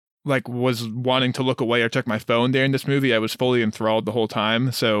was wanting to look away or check my phone during this movie. I was fully enthralled the whole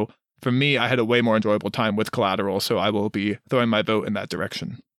time. So for me, I had a way more enjoyable time with Collateral. So I will be throwing my vote in that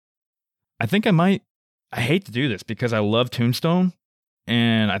direction. I think I hate to do this because I love Tombstone.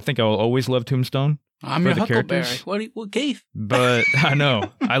 And I think I'll always love Tombstone. I'm your Huckleberry. What, Keith? But I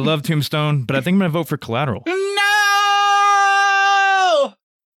know. I love Tombstone, but I think I'm going to vote for Collateral. No!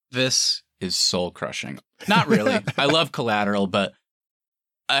 This is soul crushing. Not really. I love Collateral, but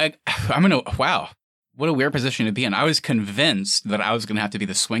I'm going to, wow. What a weird position to be in. I was convinced that I was going to have to be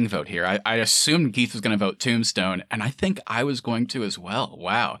the swing vote here. I assumed Keith was going to vote Tombstone, and I think I was going to as well.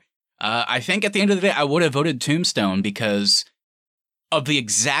 Wow. I think at the end of the day, I would have voted Tombstone because of the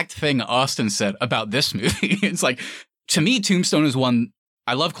exact thing Austin said about this movie. It's like, to me, Tombstone is one,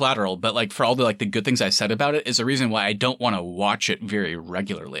 I love Collateral, but like for all the the good things I said about it is a reason why I don't want to watch it very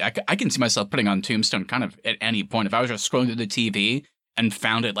regularly. I can see myself putting on Tombstone kind of at any point. If I was just scrolling through the TV and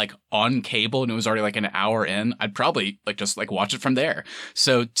found it on cable and it was already an hour in, I'd probably just watch it from there.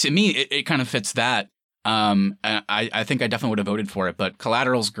 So to me, it kind of fits that. I think I definitely would have voted for it, but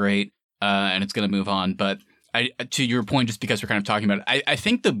Collateral's great, and it's going to move on. But to your point, just because we're kind of talking about it, I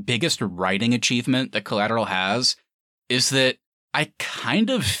think the biggest writing achievement that Collateral has is that I kind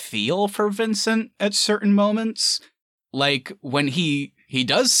of feel for Vincent at certain moments. Like when he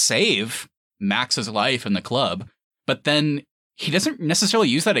does save Max's life in the club, but then he doesn't necessarily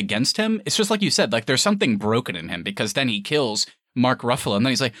use that against him. It's just like you said, there's something broken in him because then he kills Mark Ruffalo and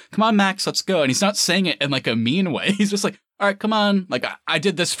then he's like, come on, Max, let's go. And he's not saying it in a mean way. He's just like, all right, come on. I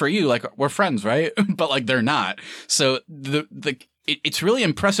did this for you. We're friends, right? But they're not. So it's really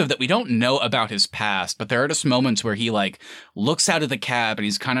impressive that we don't know about his past, but there are just moments where he looks out of the cab and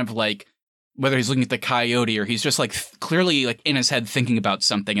he's kind of whether he's looking at the coyote or he's just clearly in his head thinking about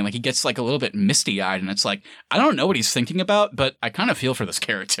something, and he gets a little bit misty eyed, and it's I don't know what he's thinking about, but I kind of feel for this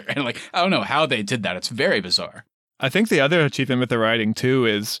character, and I don't know how they did that. It's very bizarre. I think the other achievement with the writing too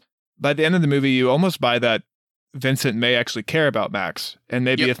is by the end of the movie, you almost buy that Vincent may actually care about Max, and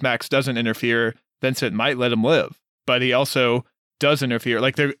maybe if Max doesn't interfere, Vincent might let him live, but he also does interfere.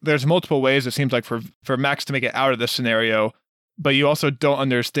 There's multiple ways it seems for Max to make it out of this scenario, but you also don't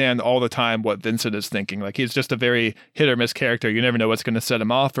understand all the time what Vincent is thinking. He's just a very hit or miss character. You never know what's going to set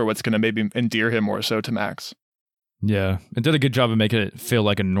him off or what's going to maybe endear him more so to Max. Yeah, it did a good job of making it feel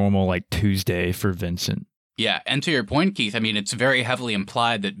like a normal Tuesday for Vincent. Yeah, and to your point, Keith, it's very heavily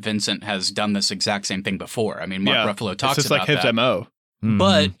implied that Vincent has done this exact same thing before. Mark Ruffalo talks about that. It's just his MO. Mm-hmm.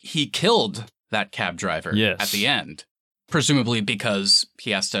 But he killed that cab driver at the end, presumably because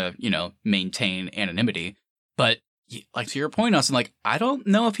he has to, maintain anonymity. But to your point, Austin, I don't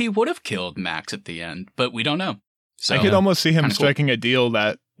know if he would have killed Max at the end, but we don't know. So I could almost see him striking a deal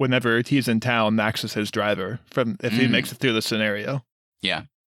that whenever he's in town, Max is his driver if he makes it through the scenario. Yeah.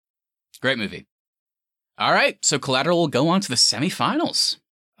 Great movie. All right, so Collateral will go on to the semifinals.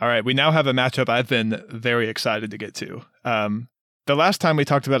 All right, we now have a matchup I've been very excited to get to. The last time we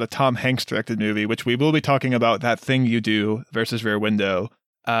talked about a Tom Hanks directed movie, which we will be talking about, That Thing You Do versus Rear Window.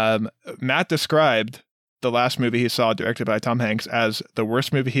 Matt described the last movie he saw directed by Tom Hanks as the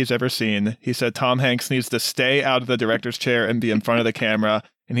worst movie he's ever seen. He said Tom Hanks needs to stay out of the director's chair and be in front of the camera,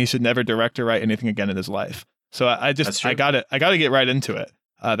 and he should never direct or write anything again in his life. So I got to get right into it.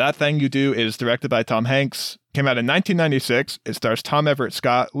 That Thing You Do is directed by Tom Hanks, came out in 1996. It stars Tom Everett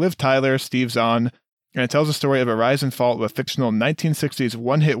Scott, Liv Tyler, Steve Zahn, and it tells the story of a rise and fall of a fictional 1960s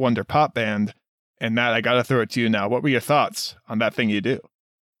one-hit wonder pop band. And Matt, I got to throw it to you now. What were your thoughts on That Thing You Do?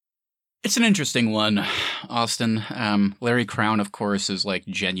 It's an interesting one, Austin. Larry Crown, of course, is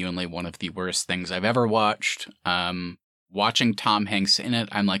genuinely one of the worst things I've ever watched. Watching Tom Hanks in it,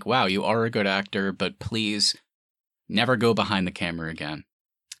 I'm like, wow, you are a good actor, but please never go behind the camera again.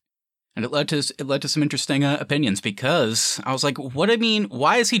 And it led to some interesting opinions because I was like,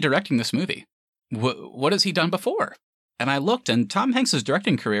 why is he directing this movie? What has he done before? And I looked, and Tom Hanks'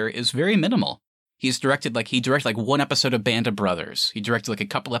 directing career is very minimal. He directed one episode of Band of Brothers. He directed a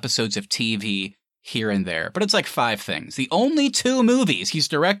couple episodes of TV. here and there, but it's like 5 things. The only 2 movies he's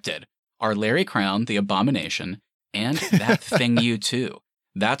directed are Larry Crown, The Abomination, and That Thing You Do.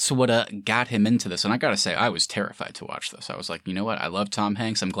 That's what got him into this. And I gotta say, I was terrified to watch this. I was like, you know what? I love Tom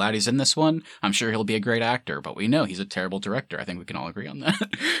Hanks. I'm glad he's in this one. I'm sure he'll be a great actor, but we know he's a terrible director. I think we can all agree on that.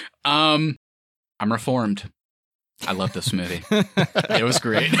 I'm reformed. I love this movie. It was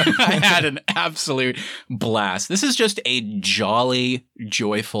great. I had an absolute blast. This is just a jolly,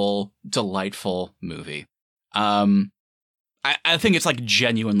 joyful, delightful movie. I think it's like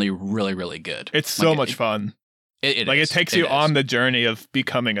genuinely really, really good. It's so much fun. It takes you on the journey of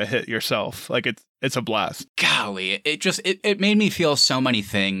becoming a hit yourself. Like it's a blast. Golly, it made me feel so many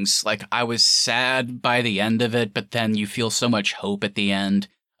things. Like I was sad by the end of it, but then you feel so much hope at the end.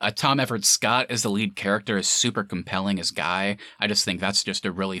 Tom Everett Scott as the lead character is super compelling as Guy. I just think that's just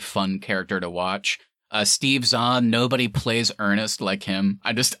a really fun character to watch. Steve Zahn, nobody plays Ernest like him.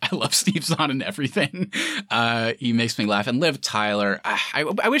 I love Steve Zahn in everything. He makes me laugh. And Liv Tyler, I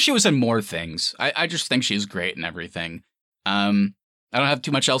wish she was in more things. I just think she's great in everything. I don't have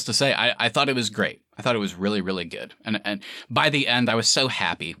too much else to say. I thought it was great. I thought it was really, really good. And by the end, I was so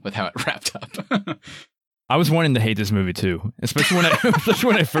happy with how it wrapped up. I was wanting to hate this movie too, especially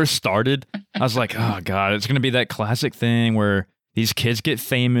when I first started. I was like, oh God, it's going to be that classic thing where these kids get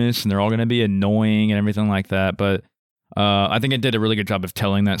famous and they're all going to be annoying and everything like that. But I think it did a really good job of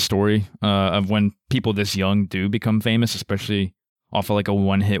telling that story of when people this young do become famous, especially off of like a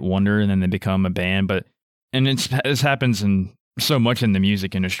one-hit wonder, and then they become a band. And this happens in so much in the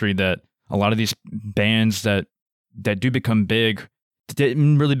music industry that a lot of these bands that do become big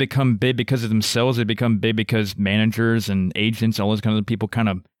didn't really become big because of themselves. They become big because managers and agents, all those kinds of people kind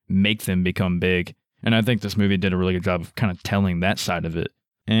of make them become big. And I think this movie did a really good job of kind of telling that side of it.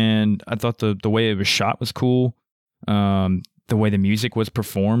 And I thought the way it was shot was cool. The way the music was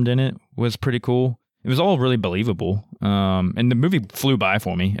performed in it was pretty cool. It was all really believable. And the movie flew by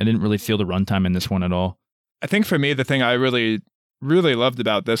for me. I didn't really feel the runtime in this one at all. I think for me, the thing I really, really loved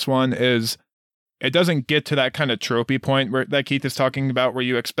about this one is it doesn't get to that kind of tropey point that Keith is talking about, where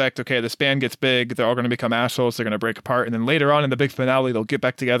you expect, okay, this band gets big, they're all going to become assholes, they're going to break apart, and then later on in the big finale, they'll get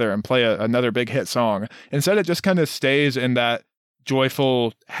back together and play another big hit song. Instead, it just kind of stays in that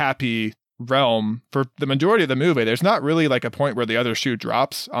joyful, happy realm for the majority of the movie. There's not really like a point where the other shoe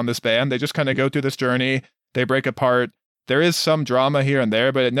drops on this band. They just kind of go through this journey, they break apart. There is some drama here and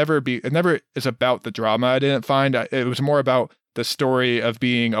there, but it never is about the drama. I didn't find it was more about the story of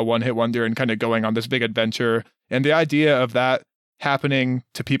being a one-hit wonder and kind of going on this big adventure. And the idea of that happening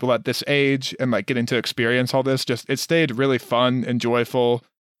to people at this age and like getting to experience all this, it stayed really fun and joyful.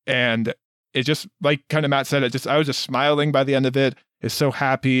 And it just, like kind of Matt said, I was just smiling by the end of it. It's so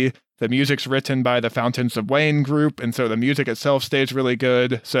happy. The music's written by the Fountains of Wayne group. And so the music itself stays really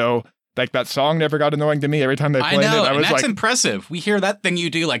good. So like that song never got annoying to me every time they played it. I was that's like, impressive. We hear That Thing You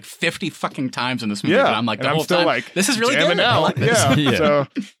Do like 50 fucking times in this movie. Yeah, and I'm like, I'm still time, like, this is really good. Out. I like this. Yeah. So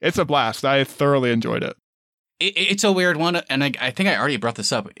it's a blast. I thoroughly enjoyed it. It's a weird one, and I think I already brought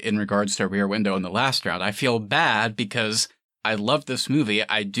this up in regards to Rear Window in the last round. I feel bad because I love this movie.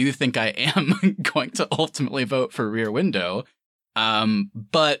 I do think I am going to ultimately vote for Rear Window,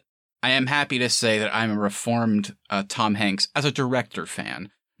 but I am happy to say that I'm a reformed Tom Hanks as a director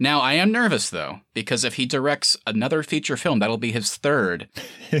fan. Now, I am nervous, though, because if he directs another feature film, that'll be his 3rd.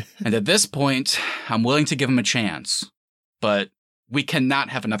 And at this point, I'm willing to give him a chance. But we cannot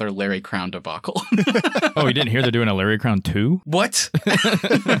have another Larry Crown debacle. Oh, you didn't hear they're doing a Larry Crown 2? What?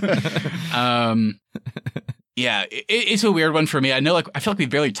 Yeah, it's a weird one for me. I feel like we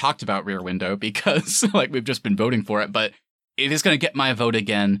barely talked about Rear Window because like we've just been voting for it, but it is going to get my vote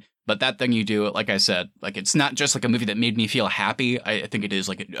again. But That Thing You Do, like I said, like it's not just like a movie that made me feel happy. I think it is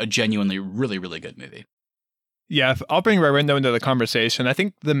like a genuinely really, really good movie. Yeah, I'll bring Rear Window into the conversation. I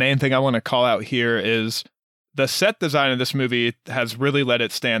think the main thing I want to call out here is the set design of this movie has really let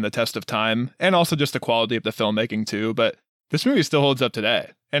it stand the test of time, and also just the quality of the filmmaking too. But this movie still holds up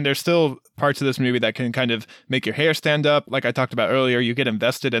today. And there's still parts of this movie that can kind of make your hair stand up. Like I talked about earlier, you get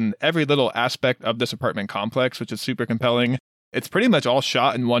invested in every little aspect of this apartment complex, which is super compelling. It's pretty much all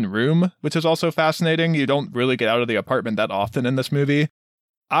shot in one room, which is also fascinating. You don't really get out of the apartment that often in this movie.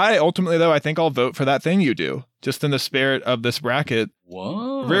 I ultimately, though, I think I'll vote for That Thing You Do, just in the spirit of this bracket.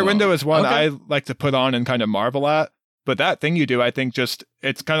 Whoa. Rear Window is one I like to put on and kind of marvel at. But That Thing You Do, I think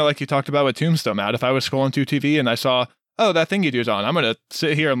it's kind of like you talked about with Tombstone, Matt. If I was scrolling through TV and I saw, oh, That Thing You Do is on, I'm going to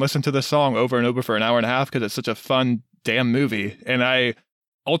sit here and listen to this song over and over for an hour and a half because it's such a fun damn movie. And I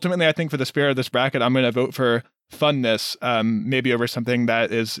think for the spirit of this bracket, I'm going to vote for funness, maybe over something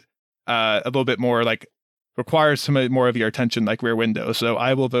that is a little bit more like requires some more of your attention, like Rear Window. So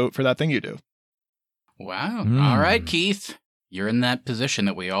I will vote for That Thing You Do. Wow. All right, Keith. You're in that position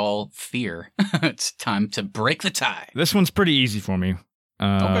that we all fear. It's time to break the tie. This one's pretty easy for me.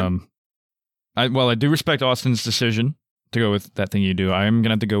 Okay. I do respect Austin's decision to go with That Thing You Do. I am going to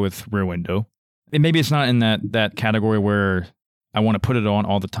have to go with Rear Window. And maybe it's not in that category where I want to put it on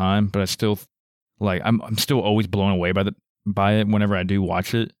all the time, but I still, like, I'm still always blown away by it whenever I do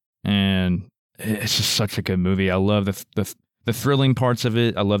watch it. And it's just such a good movie. I love the thrilling parts of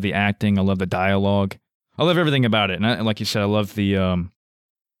it. I love the acting. I love the dialogue. I love everything about it. And like you said, I love the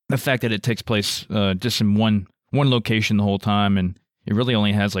fact that it takes place just in one location the whole time, and it really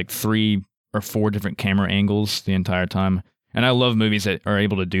only has like 3 or 4 different camera angles the entire time. And I love movies that are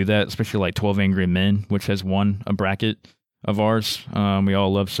able to do that, especially like 12 Angry Men, which has won a bracket of ours. We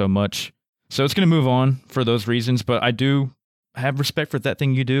all love so much. So it's going to move on for those reasons, but I do have respect for That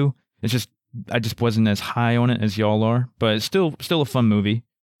Thing You Do. It's just I just wasn't as high on it as y'all are, but it's still a fun movie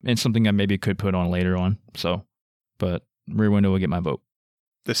and something I maybe could put on later on. So, but Rear Window will get my vote.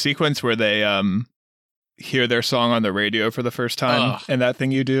 The sequence where they hear their song on the radio for the first time and That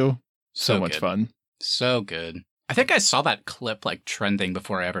Thing You Do, so much fun. So good. I think I saw that clip like trending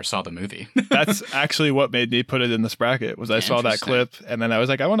before I ever saw the movie. That's actually what made me put it in this bracket, was I saw that clip and then I was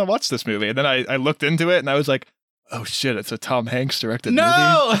like, I want to watch this movie. And then I looked into it and I was like, oh shit, it's a Tom Hanks directed movie.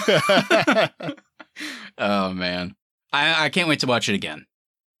 Oh man. I can't wait to watch it again.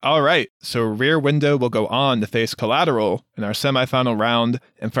 All right, so Rear Window will go on to face Collateral in our semifinal round.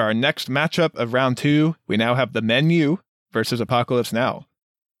 And for our next matchup of round 2, we now have The Menu versus Apocalypse Now.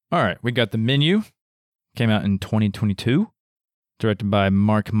 All right, we got The Menu. Came out in 2022. Directed by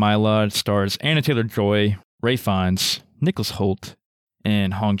Mark Mylod. Stars Anna Taylor-Joy, Ray Fiennes, Nicholas Hoult,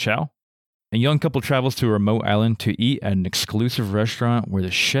 and Hong Chow. A young couple travels to a remote island to eat at an exclusive restaurant where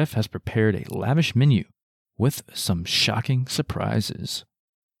the chef has prepared a lavish menu with some shocking surprises.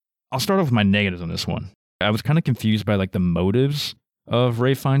 I'll start off with my negatives on this one. I was kind of confused by like the motives of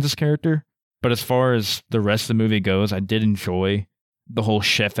Ray Fiennes' character, but as far as the rest of the movie goes, I did enjoy the whole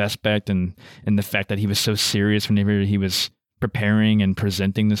chef aspect and the fact that he was so serious whenever he was preparing and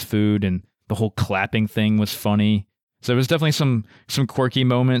presenting this food, and the whole clapping thing was funny. So it was definitely some quirky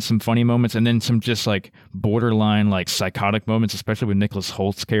moments, some funny moments, and then some just like borderline like psychotic moments, especially with Nicholas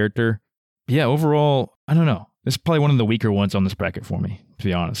Holt's character. Yeah, overall, I don't know. It's probably one of the weaker ones on this bracket for me, to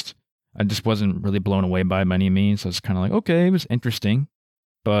be honest. I just wasn't really blown away by it by any means. I was kind of like, okay, it was interesting,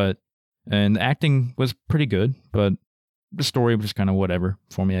 and the acting was pretty good, but the story was kind of whatever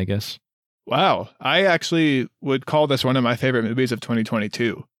for me, I guess. Wow. I actually would call this one of my favorite movies of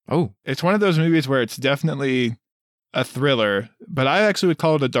 2022. Oh. It's one of those movies where it's definitely a thriller, but I actually would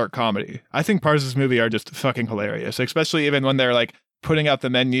call it a dark comedy. I think parts of this movie are just fucking hilarious, especially even when they're like putting out the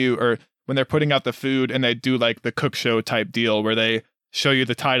menu, or when they're putting out the food and they do like the cook show type deal where they show you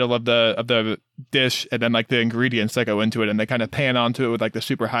the title of the dish and then like the ingredients that go into it, and they kind of pan onto it with like the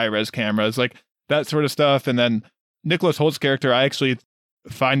super high res cameras, like that sort of stuff. And then Nicholas Holt's character, I actually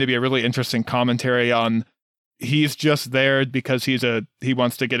find to be a really interesting commentary on, he's just there because he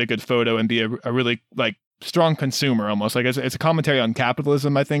wants to get a good photo and be a really like strong consumer almost. Like it's a commentary on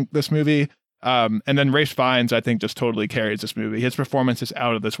capitalism, I think, this movie. And then Ray Fiennes, I think, just totally carries this movie. His performance is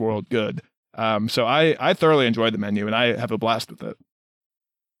out of this world good. So I thoroughly enjoyed The Menu, and I have a blast with it.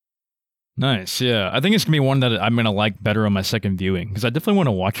 Nice, yeah. I think it's going to be one that I'm going to like better on my second viewing, because I definitely want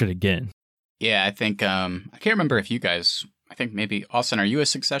to watch it again. Yeah, I think, I can't remember if you guys, I think maybe, Austin, are you a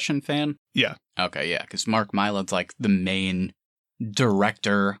Succession fan? Yeah. Okay, yeah, because Mark Mylod's like the main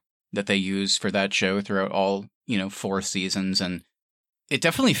director that they use for that show throughout all, 4 seasons, and it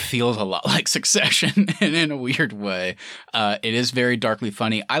definitely feels a lot like Succession in a weird way. It is very darkly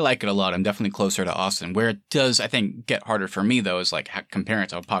funny. I like it a lot. I'm definitely closer to Austin. Where it does, I think, get harder for me, though, is like comparing it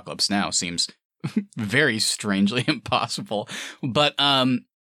to Apocalypse Now seems very strangely impossible. But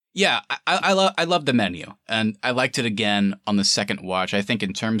yeah, I love The Menu, and I liked it again on the second watch. I think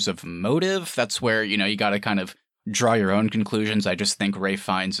in terms of motive, that's where, you got to kind of draw your own conclusions. I just think Ray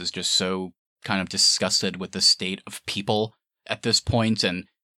Fiennes is just so kind of disgusted with the state of people at this point, and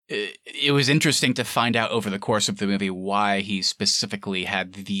it was interesting to find out over the course of the movie why he specifically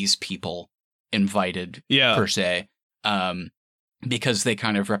had these people invited, per se, because they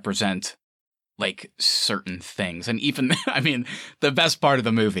kind of represent like certain things. And even, I mean, the best part of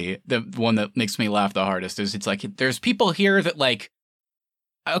the movie, the one that makes me laugh the hardest, is it's like there's people here that like,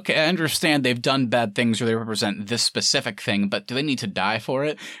 okay, I understand they've done bad things or they represent this specific thing, but do they need to die for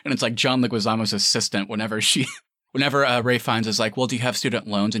it? And it's like John Leguizamo's assistant, whenever Ray Fiennes is like, well, do you have student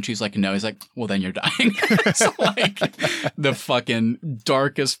loans? And she's like, no. He's like, well, then you're dying. It's like the fucking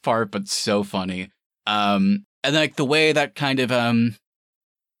darkest part, but so funny. And like the way that kind of,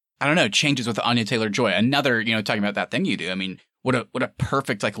 I don't know, changes with Anya Taylor-Joy. Another, talking about that thing you do. I mean, what a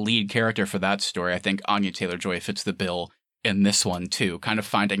perfect like lead character for that story. I think Anya Taylor-Joy fits the bill in this one too. Kind of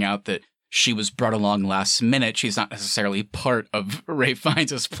finding out that she was brought along last minute. She's not necessarily part of Ralph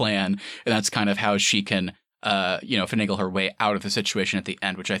Fiennes' plan, and that's kind of how she can, finagle her way out of the situation at the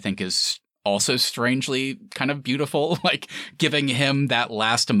end, which I think is also strangely kind of beautiful, like giving him that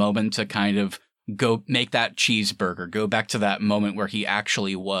last moment to kind of go make that cheeseburger, go back to that moment where he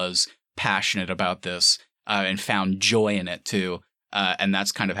actually was passionate about this and found joy in it too. And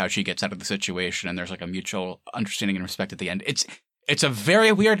that's kind of how she gets out of the situation. And there's like a mutual understanding and respect at the end. It's a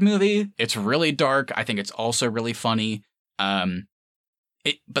very weird movie. It's really dark. I think it's also really funny.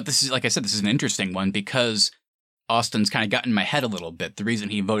 But this is, like I said, this is an interesting one because Austin's kind of got in my head a little bit. The reason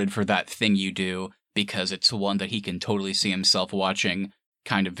he voted for That Thing You Do, because it's one that he can totally see himself watching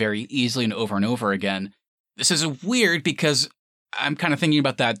kind of very easily and over again. This is weird because I'm kind of thinking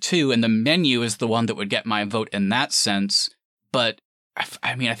about that too, and The Menu is the one that would get my vote in that sense. But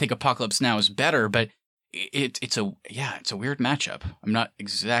I mean, I think Apocalypse Now is better, but it's a weird matchup. I'm not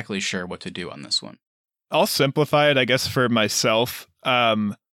exactly sure what to do on this one. I'll simplify it, I guess, for myself.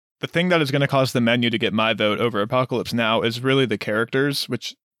 The thing that is going to cause The Menu to get my vote over Apocalypse Now is really the characters,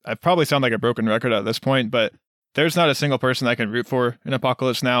 which I probably sound like a broken record at this point, but there's not a single person I can root for in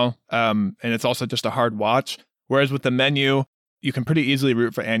Apocalypse Now, and it's also just a hard watch. Whereas with The Menu, you can pretty easily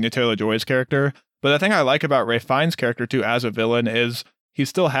root for Anya Taylor-Joy's character. But the thing I like about Ralph Fiennes' character, too, as a villain is he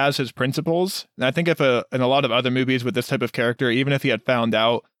still has his principles. And I think in a lot of other movies with this type of character, even if he had found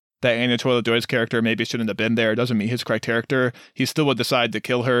out that Anya Taylor-Joy's character maybe shouldn't have been there, doesn't meet his character, he still would decide to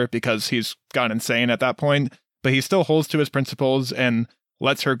kill her because he's gone insane at that point. But he still holds to his principles and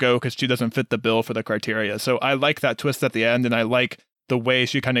lets her go because she doesn't fit the bill for the criteria. So I like that twist at the end, and I like the way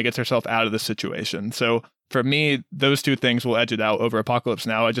she kind of gets herself out of the situation. So for me, those two things will edge it out over Apocalypse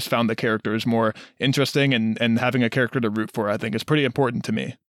Now. I just found the characters more interesting, and having a character to root for, I think, is pretty important to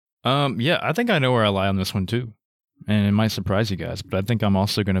me. Yeah, I think I know where I lie on this one too. And it might surprise you guys, but I think I'm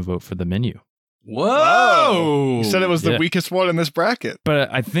also going to vote for The Menu. Whoa! You said it was the weakest one in this bracket.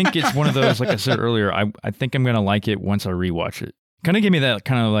 But I think it's one of those, like I said earlier, I think I'm going to like it once I rewatch it. Kind of give me that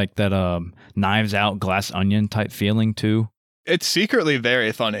kind of like that Knives Out, Glass Onion type feeling too. It's secretly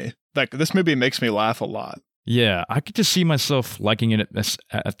very funny. Like, this movie makes me laugh a lot. Yeah, I could just see myself liking it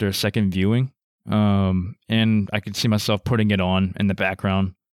after a second viewing. And I could see myself putting it on in the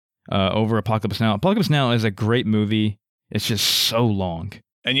background over Apocalypse Now. Apocalypse Now is a great movie. It's just so long.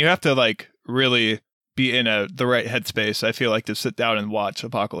 And you have to, like, really be in the right headspace, I feel like, to sit down and watch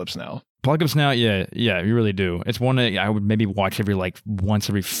Apocalypse Now. Apocalypse Now, yeah, you really do. It's one that I would maybe watch once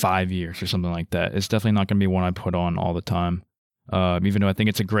every 5 years or something like that. It's definitely not going to be one I put on all the time. Even though I think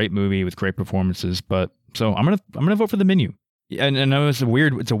it's a great movie with great performances, but so I'm gonna vote for The Menu. And I know it's a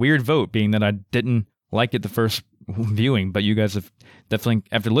weird vote, being that I didn't like it the first viewing, but you guys have definitely,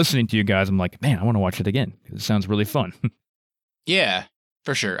 after listening to you guys, I'm like, man, I want to watch it again. It sounds really fun. Yeah,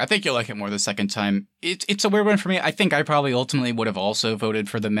 for sure. I think you'll like it more the second time. It's a weird one for me. I think I probably ultimately would have also voted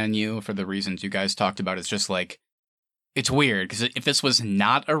for The Menu for the reasons you guys talked about. It's just like, it's weird, because if this was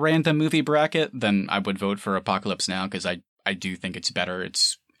not a random movie bracket, then I would vote for Apocalypse Now, because I do think it's better.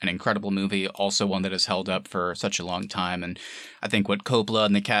 It's an incredible movie, also one that has held up for such a long time. And I think what Coppola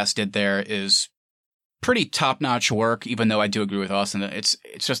and the cast did there is pretty top-notch work, even though I do agree with Austin that it's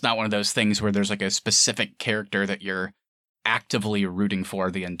just not one of those things where there's like a specific character that you're actively rooting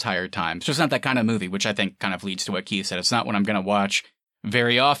for the entire time. It's just not that kind of movie, which I think kind of leads to what Keith said. It's not one I'm going to watch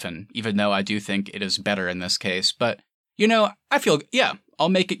very often, even though I do think it is better in this case. But, I feel, I'll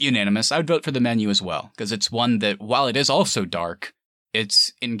make it unanimous. I would vote for The Menu as well, because it's one that, while it is also dark,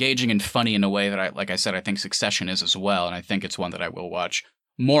 it's engaging and funny in a way that, like I said, I think Succession is as well, and I think it's one that I will watch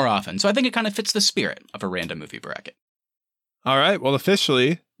more often. So I think it kind of fits the spirit of a random movie bracket. All right, well,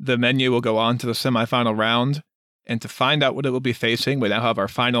 officially, The Menu will go on to the semifinal round, and to find out what it will be facing, we now have our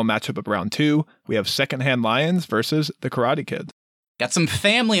final matchup of round 2. We have Secondhand Lions versus The Karate Kid. Got some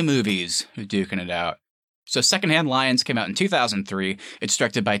family movies duking it out. So Secondhand Lions came out in 2003. It's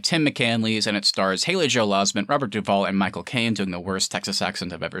directed by Tim McCanlies, and it stars Haley Joel Osment, Robert Duvall, and Michael Caine doing the worst Texas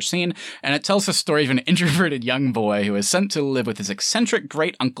accent I've ever seen. And it tells the story of an introverted young boy who is sent to live with his eccentric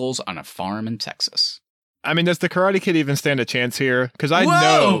great-uncles on a farm in Texas. I mean, does The Karate Kid even stand a chance here? Because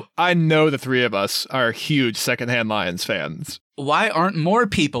I know the three of us are huge Secondhand Lions fans. Why aren't more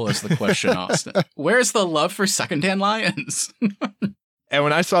people is the question, Austin. Where's the love for Secondhand Lions? And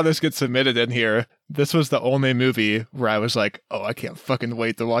when I saw this get submitted in here, this was the only movie where I was like, oh, I can't fucking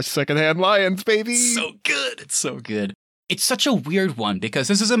wait to watch Secondhand Lions, baby. So good. It's so good. It's such a weird one, because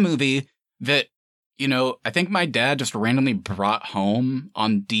this is a movie that I think my dad just randomly brought home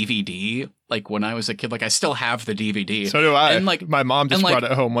on DVD, like when I was a kid. Like I still have the DVD. So do I. And like my mom just and, like,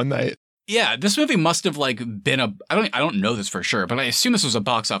 brought it home one night. Yeah, this movie must have like been I don't know this for sure, but I assume this was a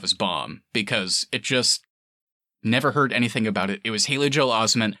box office bomb because it just never heard anything about it. It was Haley Joel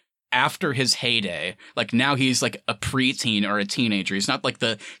Osment after his heyday. Like now he's like a preteen or a teenager. He's not like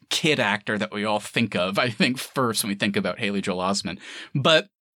the kid actor that we all think of, I think, first when we think about Haley Joel Osment. But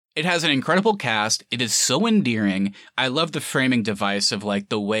it has an incredible cast. It is so endearing. I love the framing device of like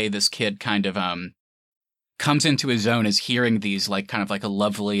the way this kid kind of comes into his own as hearing these like kind of like a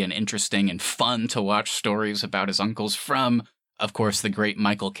lovely and interesting and fun to watch stories about his uncles from, of course, the great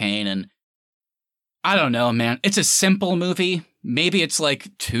Michael Caine. And I don't know, man. It's a simple movie. Maybe it's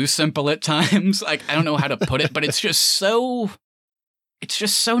like too simple at times. Like I don't know how to put it, but it's just so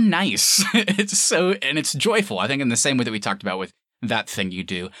nice. It's joyful. I think in the same way that we talked about with That Thing You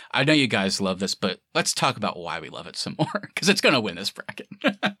Do. I know you guys love this, but let's talk about why we love it some more, because it's going to win this bracket.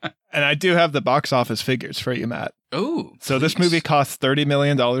 And I do have the box office figures for you, Matt. Oh, so this movie cost $30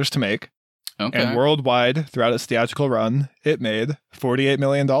 million to make. Okay. And worldwide, throughout its theatrical run, it made $48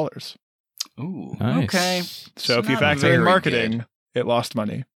 million. Ooh, nice. Okay. So if you factor in marketing, it lost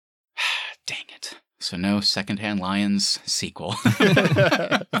money. Dang it. So no Secondhand Lions sequel.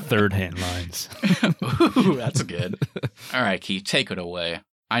 Third Hand Lions. Ooh, that's good. All right, Keith, take it away.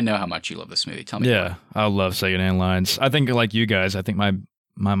 I know how much you love this movie. Tell me. Yeah, I love Secondhand Lions. I think like you guys, I think my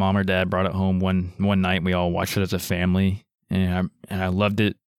mom or dad brought it home one night. We all watched it as a family, and I loved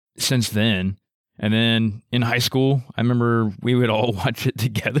it since then. And then in high school, I remember we would all watch it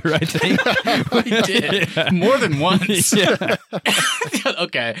together, I think. We did. Yeah. More than once. Yeah.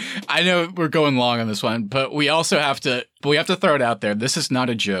 Okay. I know we're going long on this one, but we also have to throw it out there. This is not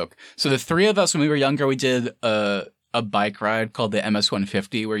a joke. So the three of us, when we were younger, we did a bike ride called the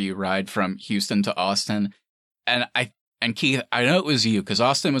MS-150, where you ride from Houston to Austin. And Keith, I know it was you, because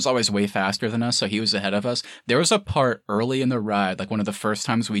Austin was always way faster than us, so he was ahead of us. There was a part early in the ride, like one of the first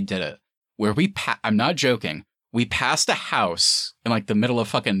times we did it, where I'm not joking, we passed a house in like the middle of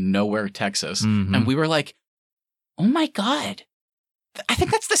fucking nowhere, Texas, and we were like, oh my God, I think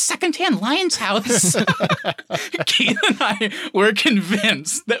that's the Secondhand Lions house. Keith and I were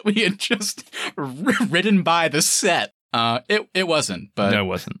convinced that we had just ridden by the set. It wasn't, but no, it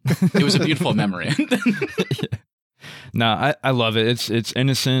wasn't. It was a beautiful memory. Yeah. No, I love it. It's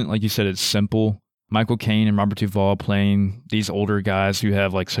innocent. Like you said, it's simple. Michael Caine and Robert Duvall playing these older guys who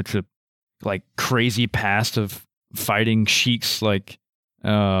have like such a like crazy past of fighting sheiks like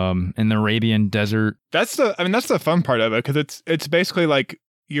in the Arabian desert. That's the fun part of it, because it's basically like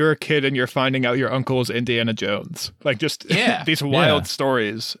you're a kid and you're finding out your uncle's Indiana Jones. Like just these wild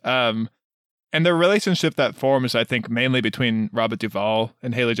stories. And the relationship that forms, I think, mainly between Robert Duvall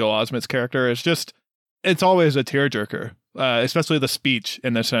and Haley Joel Osment's character is just, it's always a tearjerker. Especially the speech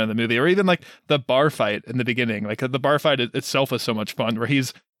in the center of the movie, or even like the bar fight in the beginning. Like the bar fight itself is so much fun, where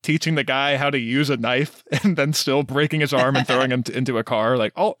he's teaching the guy how to use a knife and then still breaking his arm and throwing him into a car.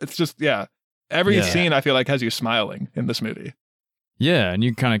 Like, it's just, every scene I feel like has you smiling in this movie. Yeah, and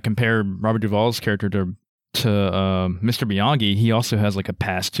you kind of compare Robert Duvall's character to Mr. Miyagi. He also has like a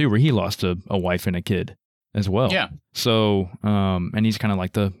past too, where he lost a wife and a kid as well. Yeah. So, and he's kind of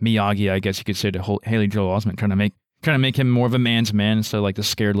like the Miyagi, I guess you could say, to Haley Joel Osment, trying to make him more of a man's man instead of like the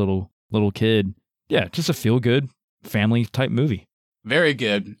scared little kid. Yeah, just a feel good family type movie. Very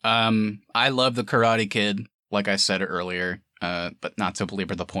good. I love the Karate Kid, like I said earlier, but not to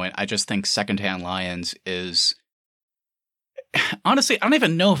belabor the point. I just think Secondhand Lions is, honestly, I don't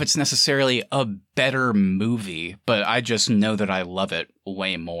even know if it's necessarily a better movie, but I just know that I love it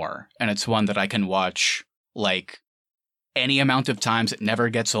way more. And it's one that I can watch like any amount of times. It never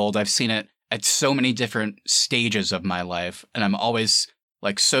gets old. I've seen it at so many different stages of my life, and I'm always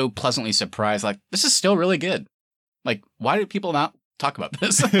like so pleasantly surprised. Like, this is still really good. Like, why do people not talk about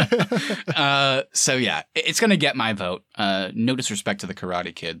this? So yeah, it's gonna get my vote. No disrespect to the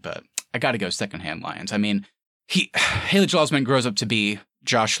Karate Kid, but I gotta go Secondhand Lions. I mean, Haley Joel Osment grows up to be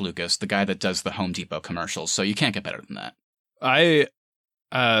Josh Lucas, the guy that does the Home Depot commercials, so you can't get better than that. I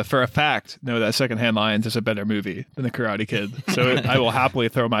for a fact, know that Secondhand Lions is a better movie than The Karate Kid. So I will happily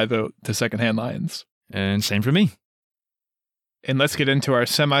throw my vote to Secondhand Lions. And same for me. And let's get into our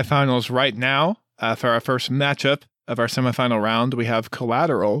semifinals right now. For our first matchup of our semifinal round, we have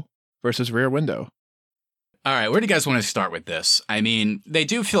Collateral versus Rear Window. All right, where do you guys want to start with this? I mean, they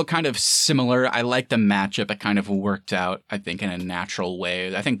do feel kind of similar. I like the matchup. It kind of worked out, I think, in a natural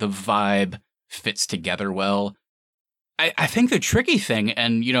way. I think the vibe fits together well. I think the tricky thing,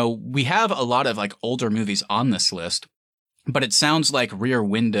 and, we have a lot of, like, older movies on this list, but it sounds like Rear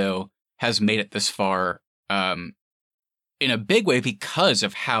Window has made it this far in a big way because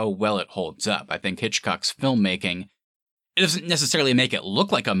of how well it holds up. I think Hitchcock's filmmaking, it doesn't necessarily make it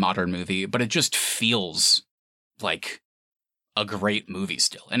look like a modern movie, but it just feels like a great movie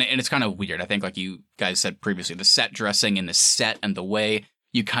still. And it's kind of weird. I think, like you guys said previously, the set dressing and the set and the way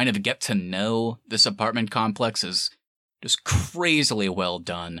you kind of get to know this apartment complex is just crazily well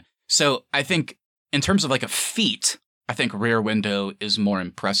done. So I think in terms of like a feat, I think Rear Window is more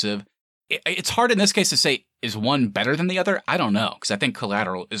impressive. It's hard in this case to say, is one better than the other? I don't know, because I think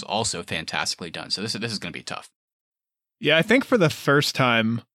Collateral is also fantastically done. So this is going to be tough. Yeah, I think for the first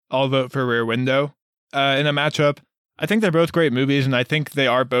time, I'll vote for Rear Window in a matchup. I think they're both great movies, and I think they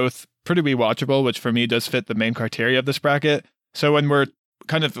are both pretty rewatchable, which for me does fit the main criteria of this bracket. So when we're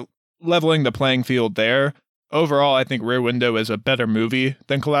kind of leveling the playing field there, overall, I think Rear Window is a better movie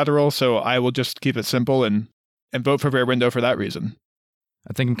than Collateral, so I will just keep it simple and vote for Rear Window for that reason.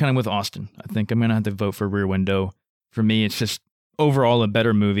 I think I'm kind of with Austin. I think I'm going to have to vote for Rear Window. For me, it's just overall a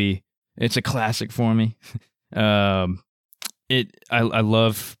better movie. It's a classic for me. I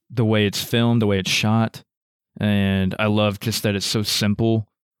love the way it's filmed, the way it's shot, and I love just that it's so simple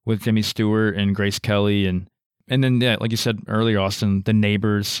with Jimmy Stewart and Grace Kelly, and then yeah, like you said earlier, Austin, the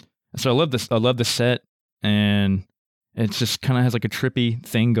neighbors. So I love this. I love the set, and it just kind of has like a trippy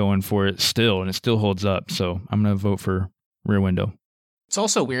thing going for it still, and it still holds up. So I'm going to vote for Rear Window. It's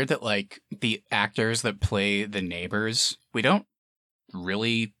also weird that, like, the actors that play the neighbors, we don't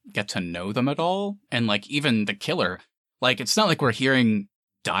really get to know them at all. And, like, even the killer, like, it's not like we're hearing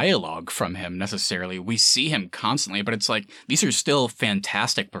dialogue from him necessarily. We see him constantly, but it's like, these are still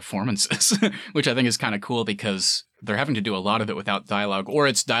fantastic performances, which I think is kind of cool because they're having to do a lot of it without dialogue, or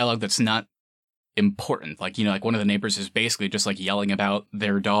it's dialogue that's not important. Like, you know, like one of the neighbors is basically just like yelling about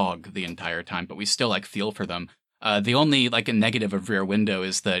their dog the entire time, but we still like feel for them. The only like a negative of Rear Window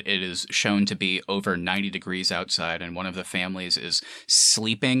is that it is shown to be over 90 degrees outside, and one of the families is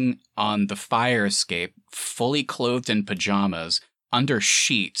sleeping on the fire escape, fully clothed in pajamas, under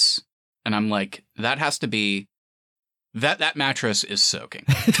sheets. And I'm like, that has to be... That mattress is soaking.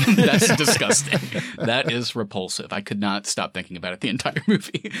 That's disgusting. That is repulsive. I could not stop thinking about it the entire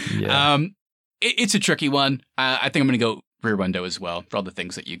movie. Yeah. It's a tricky one. I think I'm going to go Rear Window as well, for all the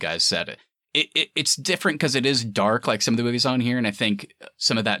things that you guys said. It's different because it is dark, like some of the movies on here, and I think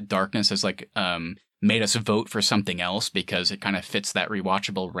some of that darkness has like made us vote for something else because it kind of fits that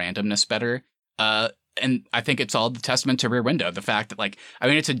rewatchable randomness better. And I think it's all the testament to Rear Window, the fact that, like, I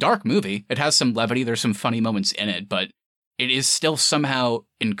mean, it's a dark movie. It has some levity. There's some funny moments in it, but it is still somehow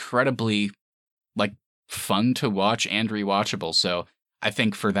incredibly, like, fun to watch and rewatchable. So I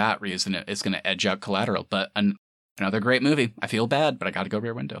think for that reason, it's going to edge out Collateral. But another great movie. I feel bad, but I got to go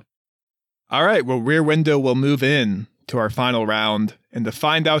Rear Window. All right, well, Rear Window will move in to our final round. And to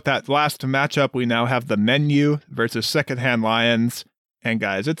find out that last matchup, we now have The Menu versus Secondhand Lions. And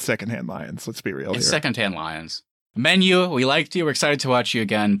guys, it's Secondhand Lions. Let's be real here. It's Secondhand Lions. Menu, we liked you. We're excited to watch you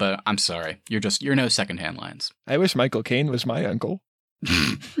again, but I'm sorry. You're no Secondhand Lions. I wish Michael Caine was my uncle.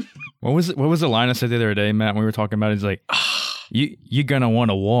 What was the line I said the other day, Matt, when we were talking about it? He's like, you're going to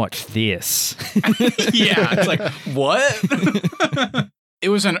want to watch this. Yeah, it's like, what? It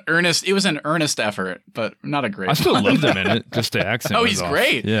was an earnest effort, but not a great I still one. loved him in it. Just the accent. Oh, was he's off.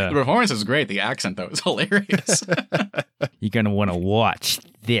 great. Yeah. The performance is great. The accent, though, is hilarious. You're going to want to watch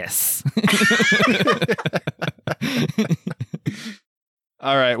this.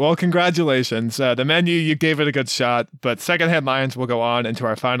 All right, well, congratulations. The Menu, you gave it a good shot, but Secondhand Lions will go on into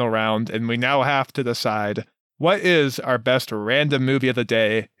our final round, and we now have to decide what is our best random movie of the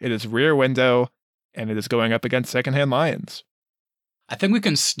day. It is Rear Window, and it is going up against Secondhand Lions. I think we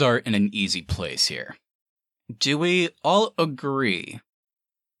can start in an easy place here. Do we all agree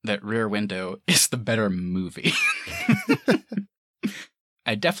that Rear Window is the better movie?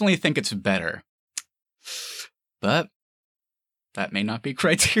 I definitely think it's better. But that may not be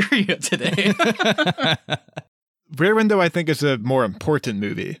criteria today. Rear Window, I think, is a more important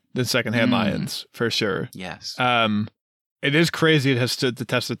movie than Secondhand Lions, for sure. Yes. It is crazy it has stood the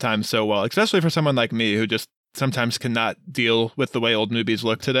test of time so well, especially for someone like me who just sometimes cannot deal with the way old movies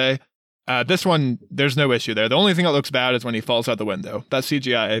look today. This one, there's no issue there. The only thing that looks bad is when he falls out the window. That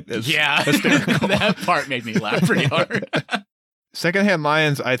CGI is hysterical. That part made me laugh pretty hard. Secondhand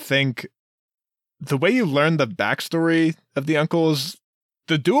Lions, I think the way you learn the backstory of the uncles,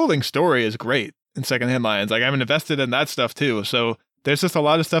 the dueling story is great in Secondhand Lions. Like, I'm invested in that stuff too. So there's just a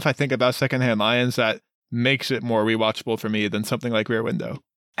lot of stuff I think about Secondhand Lions that makes it more rewatchable for me than something like Rear Window.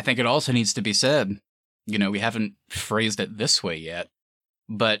 I think it also needs to be said, you know, we haven't phrased it this way yet,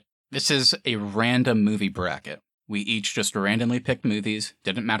 but this is a random movie bracket. We each just randomly picked movies,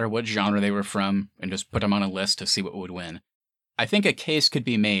 didn't matter what genre they were from, and just put them on a list to see what would win. I think a case could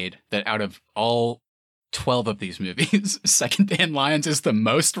be made that out of all 12 of these movies, Secondhand Lions is the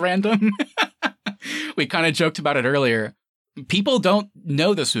most random. We kind of joked about it earlier. People don't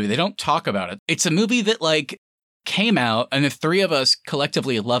know this movie. They don't talk about it. It's a movie that, like, came out, and the three of us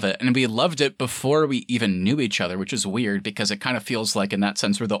collectively love it, and we loved it before we even knew each other, which is weird because it kind of feels like, in that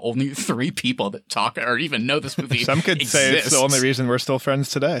sense, we're the only three people that talk or even know this movie. Some could say it's the only reason we're still friends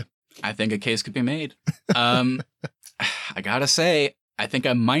today. I think a case could be made. I gotta say, I think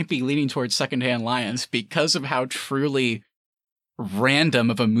I might be leaning towards Secondhand Lions because of how truly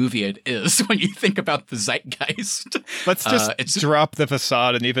random of a movie it is when you think about the zeitgeist. Let's just drop the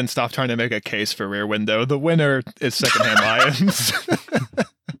facade and even stop trying to make a case for Rear Window. The winner is Secondhand Lions.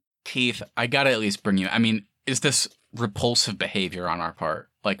 Keith, I gotta at least bring you. I mean, is this repulsive behavior on our part?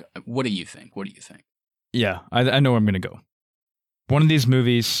 Like, what do you think? What do you think? Yeah, I know where I'm gonna go. One of these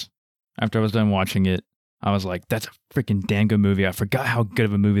movies, after I was done watching it, I was like, that's a freaking damn good movie. I forgot how good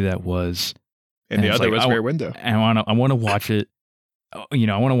of a movie that was. And the other was Rear Window. And I want to watch it. You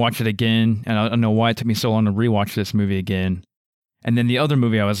know, I want to watch it again, and I don't know why it took me so long to rewatch this movie again. And then the other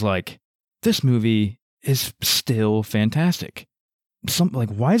movie, I was like, this movie is still fantastic.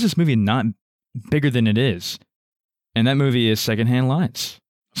 Why is this movie not bigger than it is? And that movie is Secondhand Lions.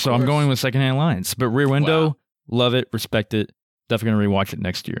 So I'm going with Secondhand Lions. But Rear Window, love it, respect it. Definitely going to rewatch it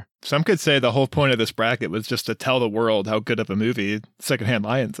next year. Some could say the whole point of this bracket was just to tell the world how good of a movie Secondhand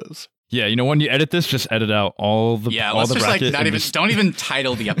Lions is. Yeah, you know, when you edit this, just edit out all the let's the just bracket. Don't even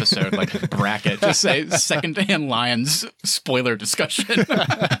title the episode like bracket. Just say Secondhand Lions spoiler discussion.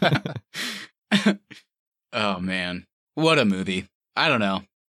 Oh man, what a movie! I don't know.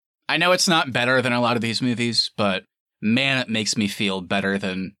 I know it's not better than a lot of these movies, but man, it makes me feel better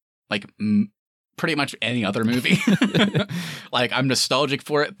than like pretty much any other movie. Like, I'm nostalgic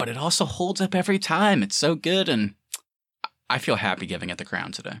for it, but it also holds up every time. It's so good, and I feel happy giving it the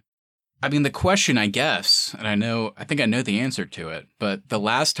crown today. I mean, the question, I guess, and I think I know the answer to it, but the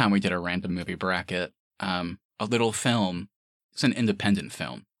last time we did a random movie bracket, a little film, it's an independent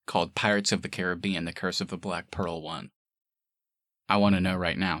film called Pirates of the Caribbean, The Curse of the Black Pearl won. I want to know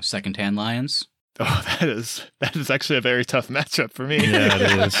right now, Secondhand Lions? Oh, that is actually a very tough matchup for me. Yeah,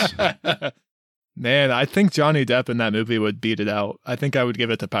 it is. Man, I think Johnny Depp in that movie would beat it out. I think I would give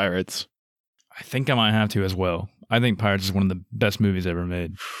it to Pirates. I think I might have to as well. I think Pirates is one of the best movies ever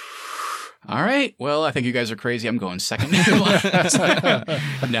made. All right. Well, I think you guys are crazy. I'm going second. No,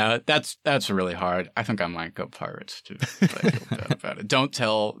 that's really hard. I think I might go Pirates too. But I feel bad about it. Don't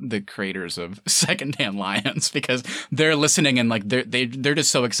tell the creators of Secondhand Lions because they're listening and like they're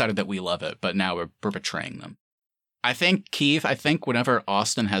just so excited that we love it. But now we're betraying them. I think Keith. Whenever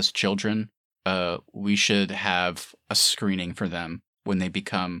Austin has children, we should have a screening for them when they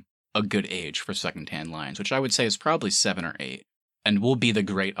become a good age for Secondhand Lions, which I would say is probably 7 or 8. And we'll be the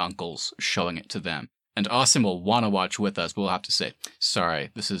great uncles showing it to them. And Austin will want to watch with us. We'll have to say, sorry,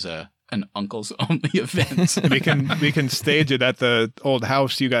 this is an uncles only event. we can stage it at the old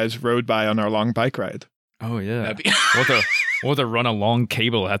house you guys rode by on our long bike ride. Oh, yeah. We'll have to run a long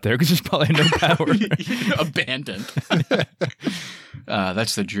cable out there because there's probably no power. Abandoned.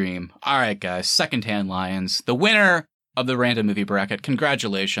 That's the dream. All right, guys. Secondhand Lions, the winner of the random movie bracket.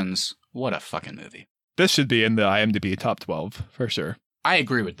 Congratulations. What a fucking movie. This should be in the IMDb top 12 for sure. I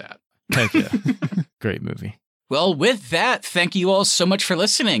agree with that. Heck yeah. Great movie. Well, with that, thank you all so much for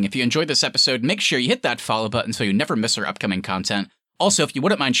listening. If you enjoyed this episode, make sure you hit that follow button so you never miss our upcoming content. Also, if you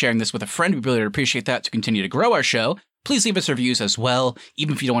wouldn't mind sharing this with a friend, we'd really appreciate that to continue to grow our show. Please leave us reviews as well.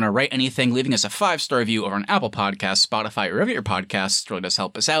 Even if you don't want to write anything, leaving us a 5-star review over on Apple Podcasts, Spotify, or wherever your podcasts really does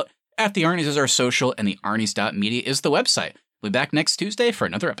help us out. At The Arnie's is our social, and the Arnie's.media is the website. We'll be back next Tuesday for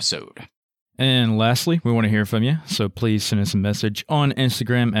another episode. And lastly, we want to hear from you, so please send us a message on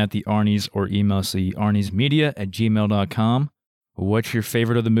Instagram at The Arnie's or email us the arniesmedia@gmail.com. What's your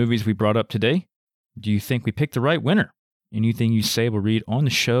favorite of the movies we brought up today? Do you think we picked the right winner? Anything you say we'll read on the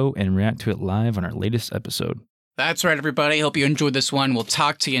show and react to it live on our latest episode. That's right, everybody. Hope you enjoyed this one. We'll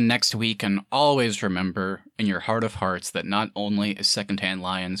talk to you next week, and always remember in your heart of hearts that not only is Secondhand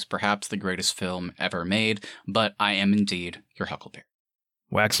Lions perhaps the greatest film ever made, but I am indeed your Huckleberry.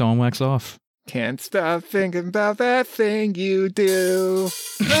 Wax on, wax off. Can't stop thinking about that thing you do.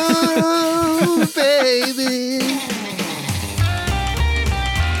 Oh, baby.